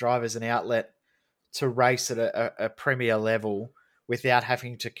the drivers an outlet to race at a premier level without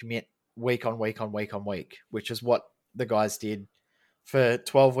having to commit week on week on week on week, which is what the guys did for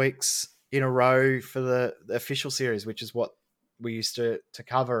 12 weeks in a row for the official series, which is what we used to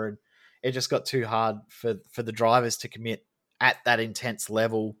cover. And it just got too hard for the drivers to commit at that intense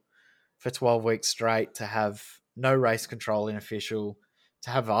level for 12 weeks straight, to have no race control in official, to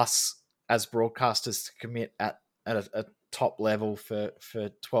have us as broadcasters to commit at a top level for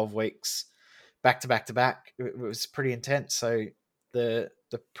 12 weeks back to back to back. It was pretty intense. So the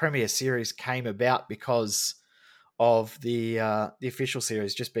Premier Series came about because of the official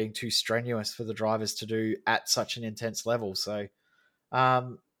series just being too strenuous for the drivers to do at such an intense level. So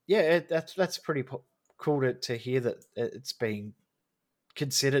that's pretty cool to hear that it's being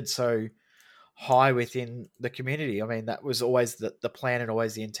considered so high within the community. I mean, that was always the plan and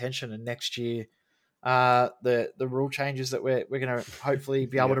always the intention. And next year, the rule changes that we're going to hopefully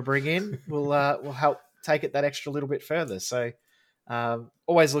be able to bring in will help take it that extra little bit further. So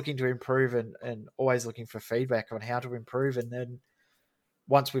always looking to improve and always looking for feedback on how to improve. And then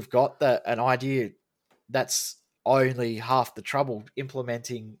once we've got an idea, that's only half the trouble.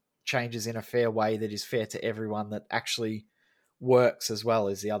 Implementing changes in a fair way that is fair to everyone, that actually works as well,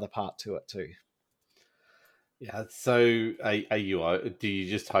 as the other part to it too. Yeah, so do you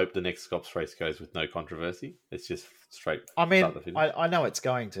just hope the next Scops race goes with no controversy? It's just straight. I mean, I know it's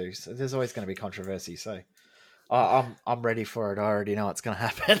going to. So there's always going to be controversy. So I'm ready for it. I already know it's going to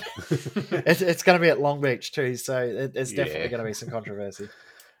happen. It's going to be at Long Beach too, so there's definitely going to be some controversy.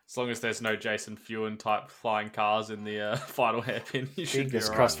 As long as there's no Jason Fewen type flying cars in the final hairpin, you should Fingers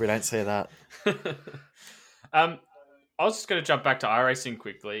be crossed we don't see that. I was just going to jump back to iRacing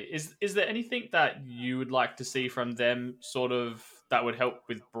quickly. Is there anything that you would like to see from them, sort of, that would help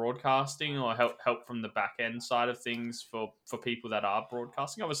with broadcasting, or help from the back end side of things for people that are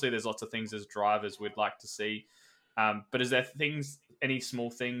broadcasting? Obviously, there's lots of things as drivers we'd like to see, but is there any small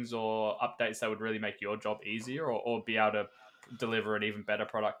things or updates that would really make your job easier, or be able to deliver an even better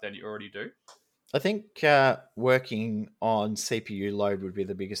product than you already do? I think working on CPU load would be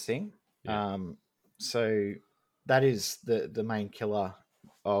the biggest thing. Yeah. So that is the main killer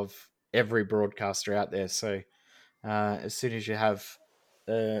of every broadcaster out there. So as soon as you have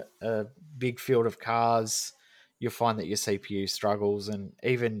a big field of cars, you'll find that your CPU struggles. And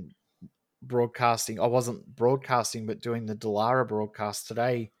even broadcasting, I wasn't broadcasting, but doing the Dallara broadcast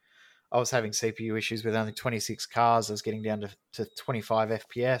today, I was having CPU issues with only 26 cars. I was getting down to 25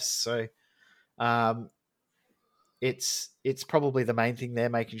 FPS. So it's probably the main thing there,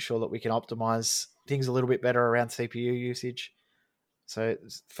 making sure that we can optimize things a little bit better around CPU usage. So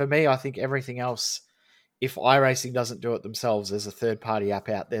for me, I think everything else, if iRacing doesn't do it themselves, there's a third-party app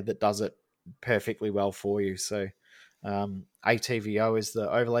out there that does it perfectly well for you. So ATVO is the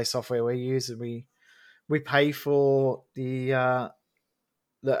overlay software we use, and we pay for a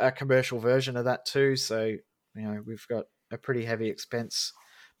commercial version of that too. So we've got a pretty heavy expense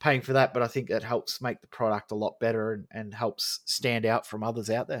paying for that, but I think that helps make the product a lot better and helps stand out from others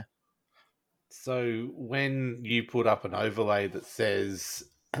out there. So when you put up an overlay that says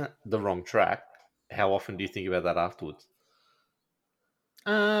the wrong track, how often do you think about that afterwards?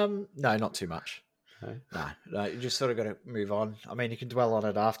 No, not too much. Okay. No, you just sort of got to move on. I mean, you can dwell on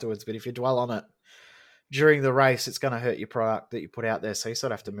it afterwards, but if you dwell on it during the race, it's going to hurt your product that you put out there. So you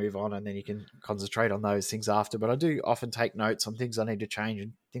sort of have to move on, and then you can concentrate on those things after. But I do often take notes on things I need to change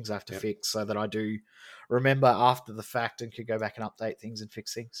and things I have to fix, so that I do remember after the fact and can go back and update things and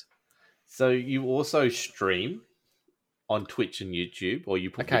fix things. So you also stream on Twitch and YouTube, or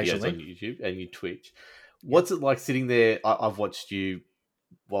you put videos on YouTube and you Twitch. What's it like sitting there? I've watched you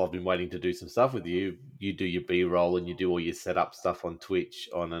while I've been waiting to do some stuff with you. You do your B-roll and you do all your setup stuff on Twitch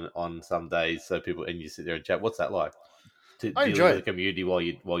on some days, so people, and you sit there and chat. What's that like to deal with the community while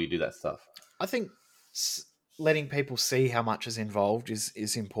you do that stuff? I think letting people see how much is involved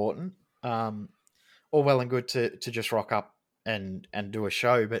is important. All well and good to just rock up and do a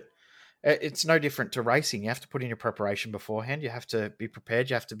show, but it's no different to racing. You have to put in your preparation beforehand. You have to be prepared.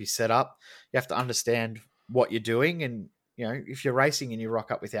 You have to be set up. You have to understand what you're doing. And, if you're racing and you rock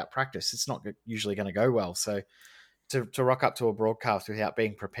up without practice, it's not usually going to go well. So to rock up to a broadcast without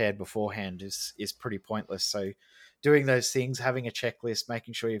being prepared beforehand is pretty pointless. So doing those things, having a checklist,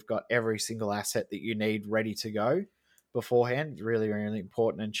 making sure you've got every single asset that you need ready to go beforehand, really, really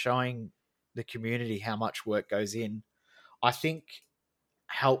important. And showing the community how much work goes in, I think,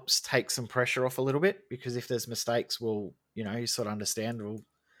 helps take some pressure off a little bit, because if there's mistakes, you sort of understand,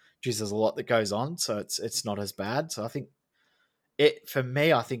 geez, there's a lot that goes on, so it's not as bad. So I think for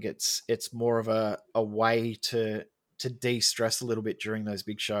me, I think it's more of a way to de-stress a little bit during those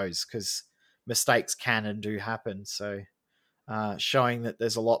big shows, because mistakes can and do happen. So showing that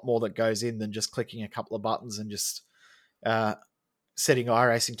there's a lot more that goes in than just clicking a couple of buttons and just setting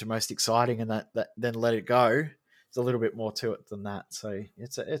iRacing to most exciting and that then let it go. There's a little bit more to it than that. So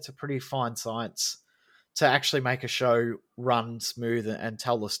it's a pretty fine science to actually make a show run smooth and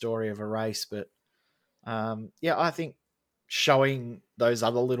tell the story of a race. But I think showing those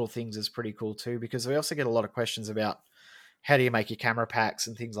other little things is pretty cool too, because we also get a lot of questions about how do you make your camera packs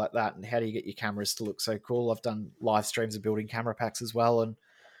and things like that, and how do you get your cameras to look so cool. I've done live streams of building camera packs as well, and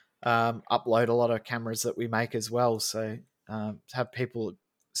upload a lot of cameras that we make as well. So to have people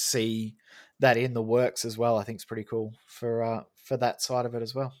see that in the works as well, I think is pretty cool for that side of it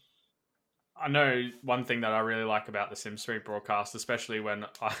as well. I know one thing that I really like about the SimSpeed broadcast, especially when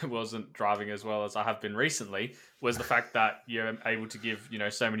I wasn't driving as well as I have been recently, was the fact that you're able to give,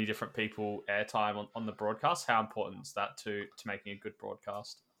 so many different people airtime on the broadcast. How important is that to making a good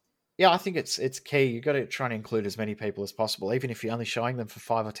broadcast? Yeah, I think it's key. You've got to try and include as many people as possible, even if you're only showing them for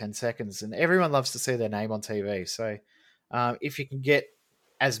 5 or 10 seconds. And everyone loves to see their name on TV. So if you can get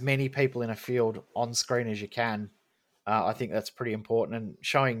as many people in a field on screen as you can, I think that's pretty important. And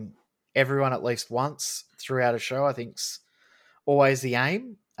showing everyone at least once throughout a show, I think's always the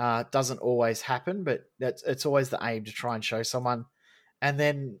aim. Doesn't always happen, but it's always the aim to try and show someone. And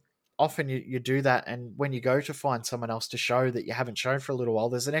then often you do that, and when you go to find someone else to show that you haven't shown for a little while,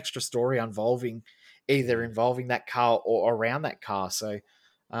 there's an extra story involving that car or around that car. So,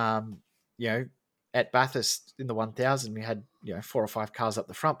 at Bathurst in the 1000, we had 4 or 5 cars up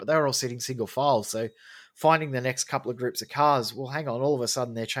the front, but they were all sitting single file. So finding the next couple of groups of cars, well, hang on, all of a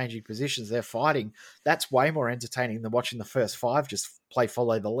sudden they're changing positions, they're fighting. That's way more entertaining than watching the first 5 just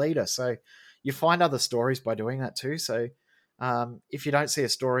follow the leader. So you find other stories by doing that too. So if you don't see a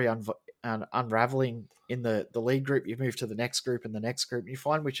story unraveling in the lead group, you move to the next group and the next group. You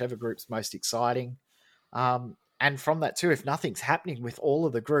find whichever group's most exciting. And from that too, if nothing's happening with all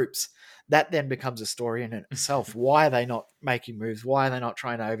of the groups, that then becomes a story in itself. Why are they not making moves? Why are they not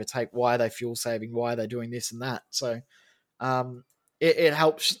trying to overtake? Why are they fuel saving? Why are they doing this and that? So it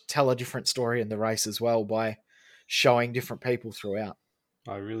helps tell a different story in the race as well by showing different people throughout.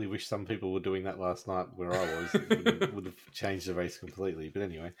 I really wish some people were doing that last night where I was. It would have changed the race completely. But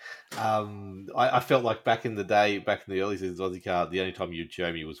anyway, I felt like back in the day, back in the early seasons of Aussie Car, the only time you'd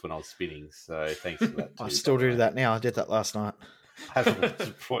show me was when I was spinning. So thanks for that. I still do that now. I did that last night. I haven't watched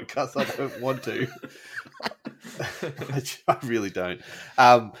the broadcast. I don't want to. I really don't.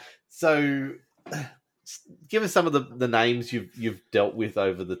 So give us some of the names you've dealt with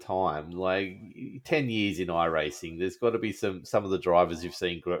over the time. Like 10 years in iRacing, there's got to be some of the drivers you've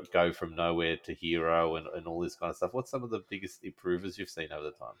seen go from nowhere to hero and all this kind of stuff. What's some of the biggest improvers you've seen over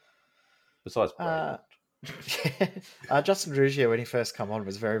the time? Besides Justin Ruggiero, when he first come on,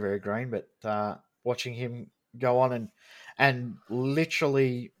 was very, very green, but watching him go on and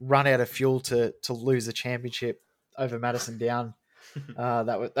literally run out of fuel to lose a championship over Madison Down,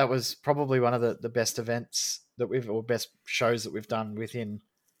 that was probably one of the best events or best shows that we've done within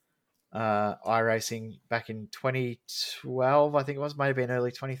iRacing back in 2012, I think it was, might have been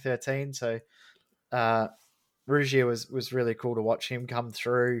early 2013. So Ruggiero was really cool to watch him come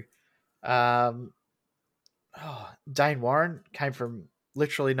through. Dane Warren came from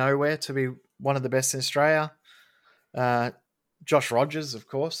literally nowhere to be one of the best in Australia. Josh Rogers, of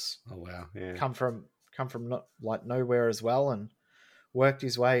course. Oh wow, yeah. Come from not like nowhere as well, and worked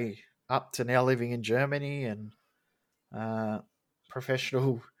his way up to now living in Germany and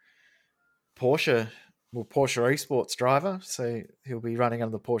professional Porsche Esports driver. So he'll be running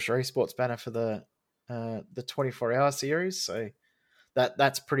under the Porsche Esports banner for the 24-hour series. So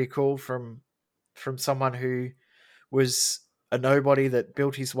that's pretty cool from someone who was a nobody that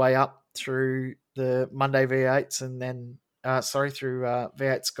built his way up through the Monday V8s and then through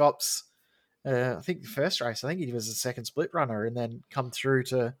V8 Scops. I think the first race, I think he was a second split runner, and then come through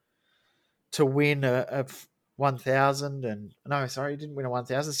to win a 1,000. And no, sorry, he didn't win a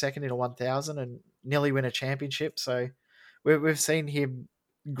 1,000. Second in a 1,000, and nearly win a championship. So we've seen him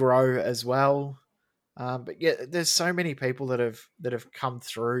grow as well. But yeah, there's so many people that have come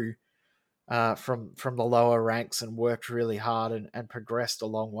through from the lower ranks and worked really hard and progressed a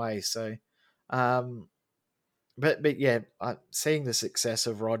long way. So, but yeah, seeing the success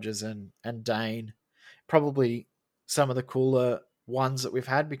of Rogers and Dane, probably some of the cooler ones that we've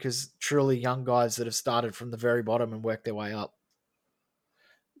had, because truly young guys that have started from the very bottom and worked their way up.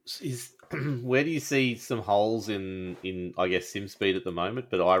 Where do you see some holes in I guess SimSpeed at the moment,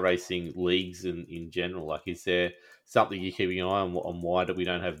 but iRacing leagues in general? Like, is there something you're keeping an eye on why we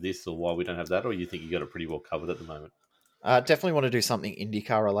don't have this or why we don't have that, or you think you got it pretty well covered at the moment? Definitely want to do something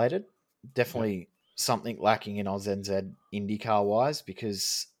IndyCar related. Definitely something lacking in AusNZ IndyCar wise,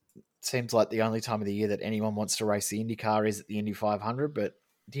 because it seems like the only time of the year that anyone wants to race the IndyCar is at the Indy 500. But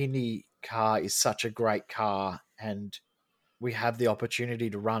the IndyCar is such a great car, and we have the opportunity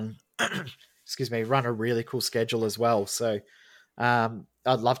to run a really cool schedule as well. So I'd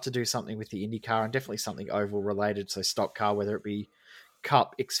love to do something with the IndyCar, and definitely something oval related. So stock car, whether it be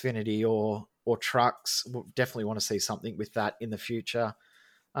Cup, Xfinity or trucks, we'll definitely want to see something with that in the future.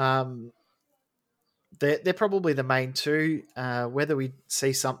 They're probably the main two. Whether we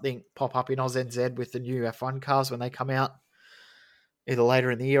see something pop up in AusNZ with the new F1 cars when they come out, either later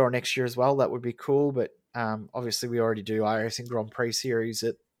in the year or next year as well, that would be cool. But obviously we already do iRacing Grand Prix series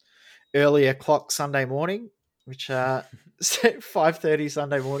at earlier clock Sunday morning, which 5:30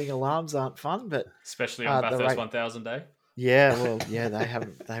 Sunday morning alarms aren't fun, but especially on Bathurst 1000 day. Yeah, well, yeah,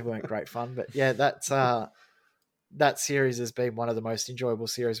 they weren't great fun, but yeah, that series has been one of the most enjoyable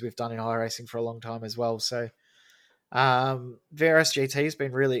series we've done in iRacing for a long time as well. So VRS GT has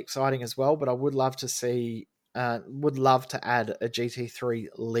been really exciting as well, but I would love to add a GT3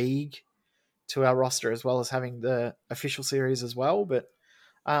 league to our roster, as well as having the official series as well. But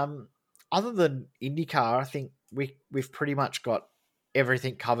other than IndyCar, I think we've pretty much got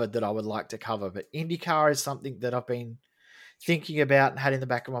everything covered that I would like to cover. But IndyCar is something that I've been thinking about and had in the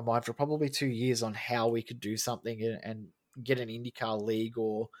back of my mind for probably 2 years on how we could do something and get an IndyCar league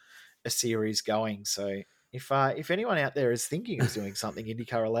or a series going. So if anyone out there is thinking of doing something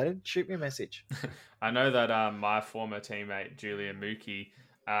IndyCar related, shoot me a message. I know that my former teammate Julian Mookie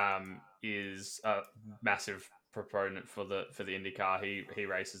is a massive proponent for the IndyCar. He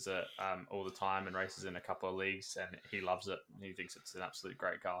races it all the time and races in a couple of leagues, and he loves it. He thinks it's an absolute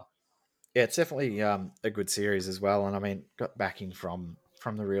great car. Yeah, it's definitely a good series as well, and I mean, got backing from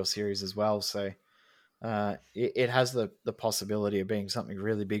the real series as well. So it has the possibility of being something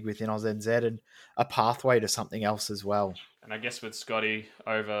really big within AusNZ and a pathway to something else as well. And I guess with Scotty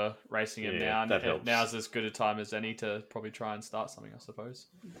over racing him Yeah, that helps. now's as good a time as any to probably try and start something, I suppose.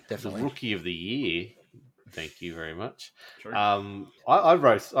 Definitely. The Rookie of the Year. Thank you very much. True. I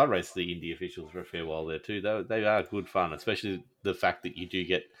raced the Indy officials for a fair while there too. They are good fun, especially the fact that you do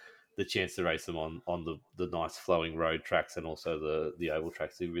get the chance to race them on the nice flowing road tracks and also the oval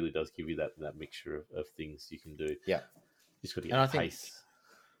tracks. It really does give you that mixture of things you can do. Yeah. Just got to And get I the pace.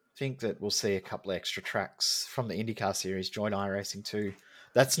 think that we'll see a couple of extra tracks from the IndyCar series join iRacing too.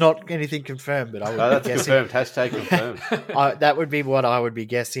 That's not anything confirmed, but I would That's be guessing confirmed. #confirmed. that would be what I would be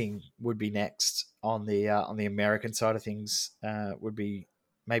guessing would be next on the American side of things. Would be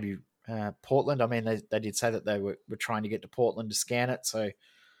maybe Portland. I mean, they did say that they were trying to get to Portland to scan it, so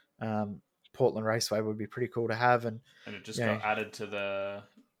Portland Raceway would be pretty cool to have. And it just got added to the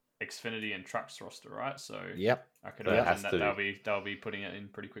Xfinity and Trucks roster, right? So yep, I could imagine that they'll be putting it in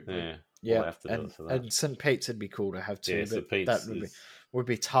pretty quickly. Yeah, yeah. And St. Pete's would be cool to have too. Yeah, but that would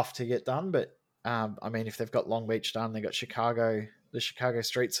be tough to get done. But I mean, if they've got Long Beach done, they've got the Chicago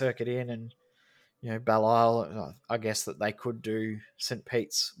Street Circuit in, and Belle Isle. I guess that they could do St.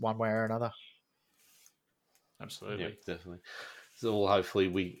 Pete's one way or another. Absolutely, yeah, definitely. So hopefully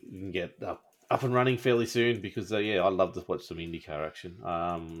we can get up and running fairly soon because I'd love to watch some IndyCar action.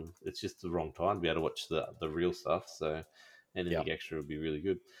 It's just the wrong time to be able to watch the real stuff. So anything extra would be really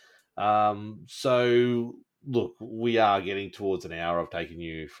good. So look, we are getting towards an hour. I've taken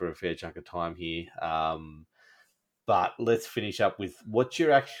you for a fair chunk of time here. But let's finish up with what's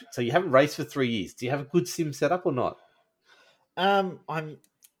your action. So you haven't raced for 3 years. Do you have a good sim setup or not? I'm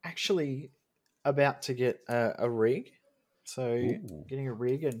actually about to get a rig. So getting a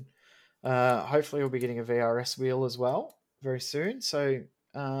rig, and hopefully we'll be getting a VRS wheel as well very soon. So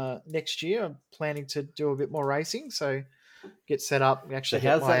next year I'm planning to do a bit more racing. So get set up. Actually,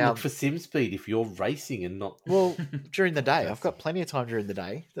 how's that look for sim speed if you're racing and not? Well, during the day, I've got plenty of time during the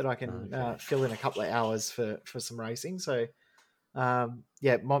day that I can fill in a couple of hours for some racing. So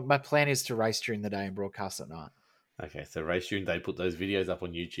my plan is to race during the day and broadcast at night. Okay, so race during the day, put those videos up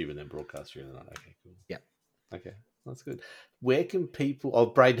on YouTube and then broadcast during the night. Okay, cool. Yeah. Okay, that's good. Where can people... Oh,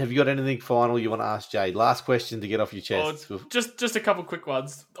 Braden, have you got anything final you want to ask Jade? Last question to get off your chest. Just a couple quick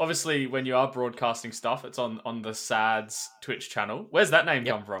ones. Obviously, when you are broadcasting stuff, it's on the SADS Twitch channel. Where's that name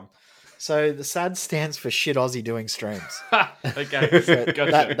come from? So the SADS stands for Shit Aussie Doing Streams. Okay, so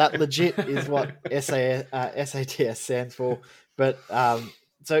gotcha. that legit is what SATS stands for. But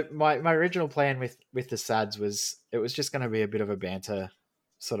so my original plan with the SADS was it was just going to be a bit of a banter,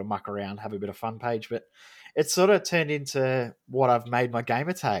 sort of muck around, have a bit of fun page, but it sort of turned into what I've made my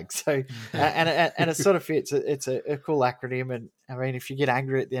gamer tag. So, and it sort of fits. It's a cool acronym. And I mean, if you get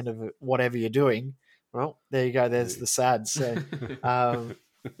angry at the end of whatever you're doing, well, there you go. There's the SAD. So,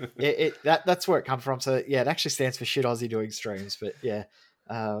 that's where it comes from. So yeah, it actually stands for Shit Aussie Doing Streams. But yeah,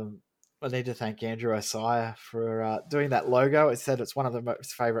 I need to thank Andrew Osaya for doing that logo. It said it's one of the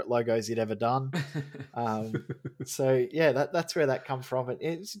most favorite logos he'd ever done. So yeah, that's where that comes from.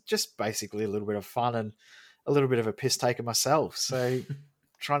 It's just basically a little bit of fun and a little bit of a piss taker myself. So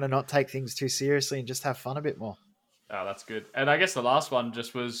trying to not take things too seriously and just have fun a bit more. Oh, that's good. And I guess the last one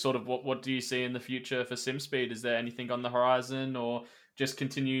just was sort of what do you see in the future for SimSpeed? Is there anything on the horizon, or just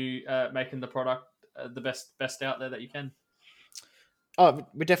continue making the product the best out there that you can? Oh,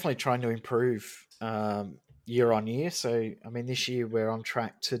 we're definitely trying to improve year on year. So, I mean, this year we're on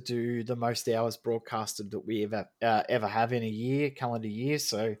track to do the most hours broadcasted that we ever have in a calendar year.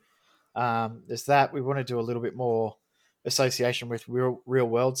 So, there's that. We want to do a little bit more association with real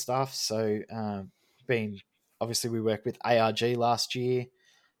world stuff. So, obviously we worked with ARG last year.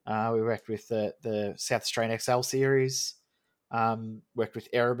 We worked with the South Australian XL series. Worked with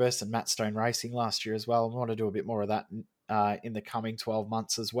Erebus and Matt Stone Racing last year as well. We want to do a bit more of that in the coming 12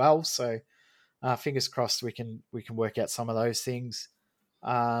 months as well. So fingers crossed we can work out some of those things.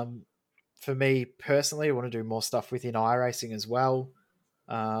 For me personally, I want to do more stuff within iRacing as well.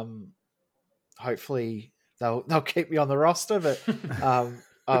 Hopefully they'll keep me on the roster, but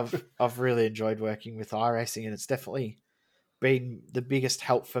I've really enjoyed working with iRacing, and it's definitely been the biggest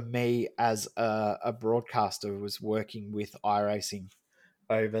help for me as a broadcaster was working with iRacing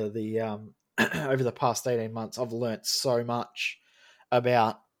over the past 18 months. I've learnt so much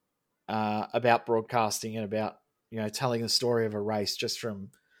about broadcasting and about telling the story of a race, just from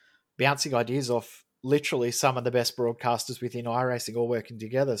bouncing ideas off literally some of the best broadcasters within iRacing all working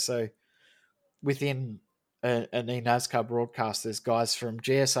together. So within an eNASCAR broadcast, there's guys from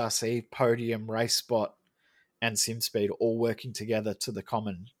GSRC, Podium, RaceSpot, and SimSpeed all working together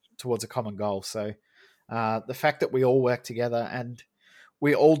towards a common goal. So the fact that we all work together, and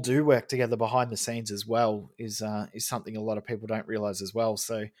we all do work together behind the scenes as well is something a lot of people don't realize as well.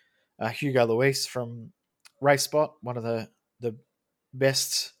 So Hugo Luis from RaceSpot, one of the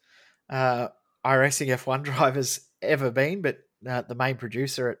best iRacing F1 drivers ever been, but the main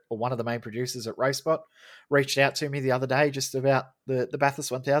producer or one of the main producers at RaceSpot reached out to me the other day just about the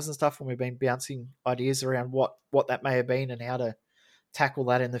Bathurst 1000 stuff, and we've been bouncing ideas around what that may have been and how to tackle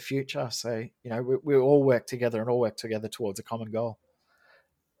that in the future. So, we all work together and all work together towards a common goal.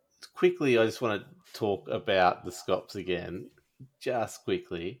 Quickly, I just want to talk about the Scops again, just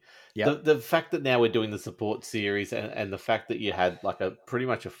quickly. Yeah. The fact that now we're doing the support series and the fact that you had like pretty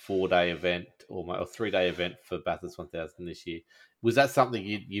much a 4-day event or 3-day event for Bathurst 1000 this year, was that something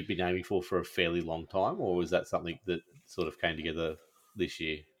you'd been aiming for a fairly long time, or was that something that sort of came together this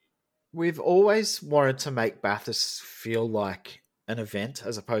year? We've always wanted to make Bathurst feel like an event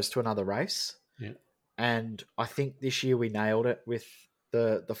as opposed to another race. Yeah. And I think this year we nailed it with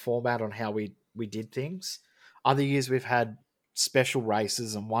the format on how we did things. Other years we've had special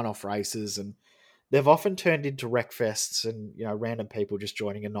races and one-off races, and they've often turned into wreck fests and random people just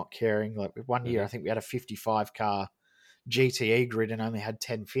joining and not caring. Like one year I think we had a 55 car GTE grid and only had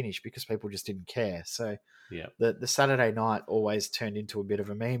 10 finish because people just didn't care. So yeah, the Saturday night always turned into a bit of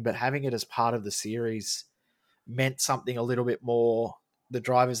a meme, but having it as part of the series meant something a little bit more. The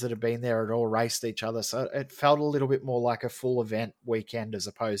drivers that have been there had all raced each other, so it felt a little bit more like a full event weekend as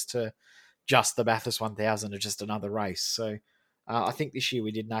opposed to just the Bathurst 1000 or just another race. So I think this year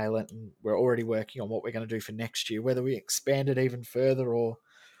we did nail it, and we're already working on what we're going to do for next year, whether we expand it even further or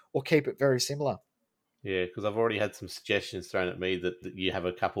keep it very similar. Yeah, because I've already had some suggestions thrown at me that you have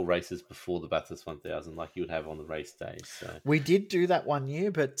a couple races before the Bathurst 1000 like you would have on the race days. So. We did do that one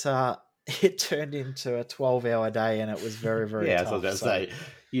year, but it turned into a 12-hour day, and it was very, very tough. Yeah, I was about to say,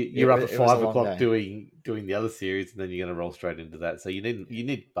 you're up at 5 o'clock doing the other series, and then you're going to roll straight into that. So you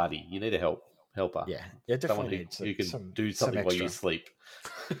need buddy, you need a helper. Yeah, definitely. Someone who can do something while you sleep.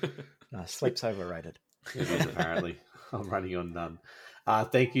 No, sleep's overrated. It is, apparently. I'm running on none.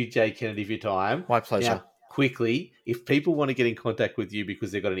 Thank you, Jay Kennedy, for your time. My pleasure. Now, quickly, if people want to get in contact with you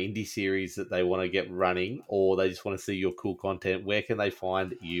because they've got an indie series that they want to get running, or they just want to see your cool content, where can they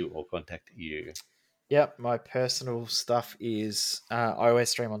find you or contact you? Yep, my personal stuff is I always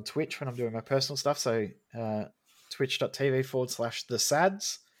stream on Twitch when I'm doing my personal stuff. So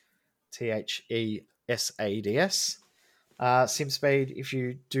twitch.tv/thesads, THESADS. SimSpeed, if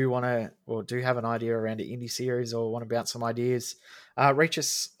you do want to or do have an idea around an indie series or want to bounce some ideas, reach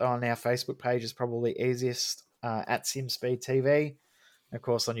us on our Facebook page is probably easiest, at SimSpeed TV. Of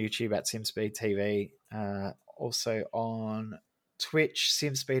course, on YouTube at SimSpeed TV. Also on Twitch,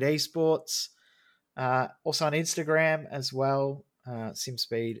 SimSpeed Esports. Also on Instagram as well,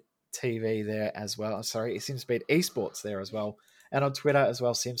 SimSpeed TV there as well. Sorry, SimSpeed Esports there as well. And on Twitter as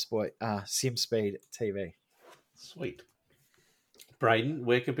well, SimSpeed TV. Sweet. Braden,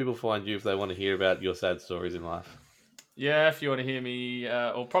 where can people find you if they want to hear about your sad stories in life? Yeah, if you want to hear me,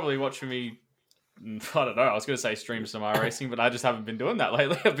 or probably watch me, I don't know, I was going to say stream some iRacing, but I just haven't been doing that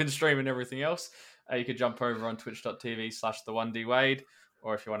lately. I've been streaming everything else. You could jump over on twitch.tv/the1dwade,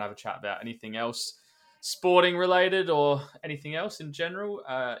 or if you want to have a chat about anything else sporting related or anything else in general,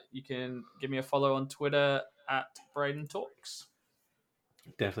 you can give me a follow on Twitter at Braden Talks.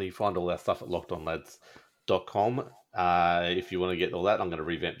 Definitely find all that stuff at lockedonlads.com. If you want to get all that, I'm going to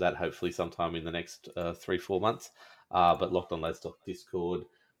revamp that hopefully sometime in the next 3-4 months. But lockedonlads.discord.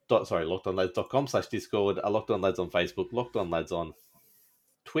 lockedonlads.com/discord. Locked On Lads on Facebook. Locked On Lads on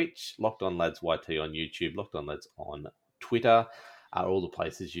Twitch. Locked On Lads YT on YouTube. Locked On Lads on Twitter. Are all the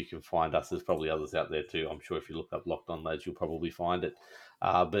places you can find us. There's probably others out there too. I'm sure if you look up Locked On Lads, you'll probably find it.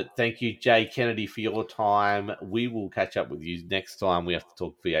 But thank you, Jay Kennedy, for your time. We will catch up with you next time. We have to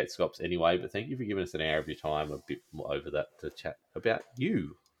talk V8 Scops anyway, but thank you for giving us an hour of your time, a bit more over that, to chat about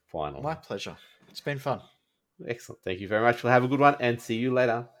you, finally. My pleasure. It's been fun. Excellent. Thank you very much. We'll have a good one and see you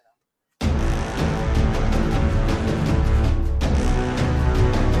later.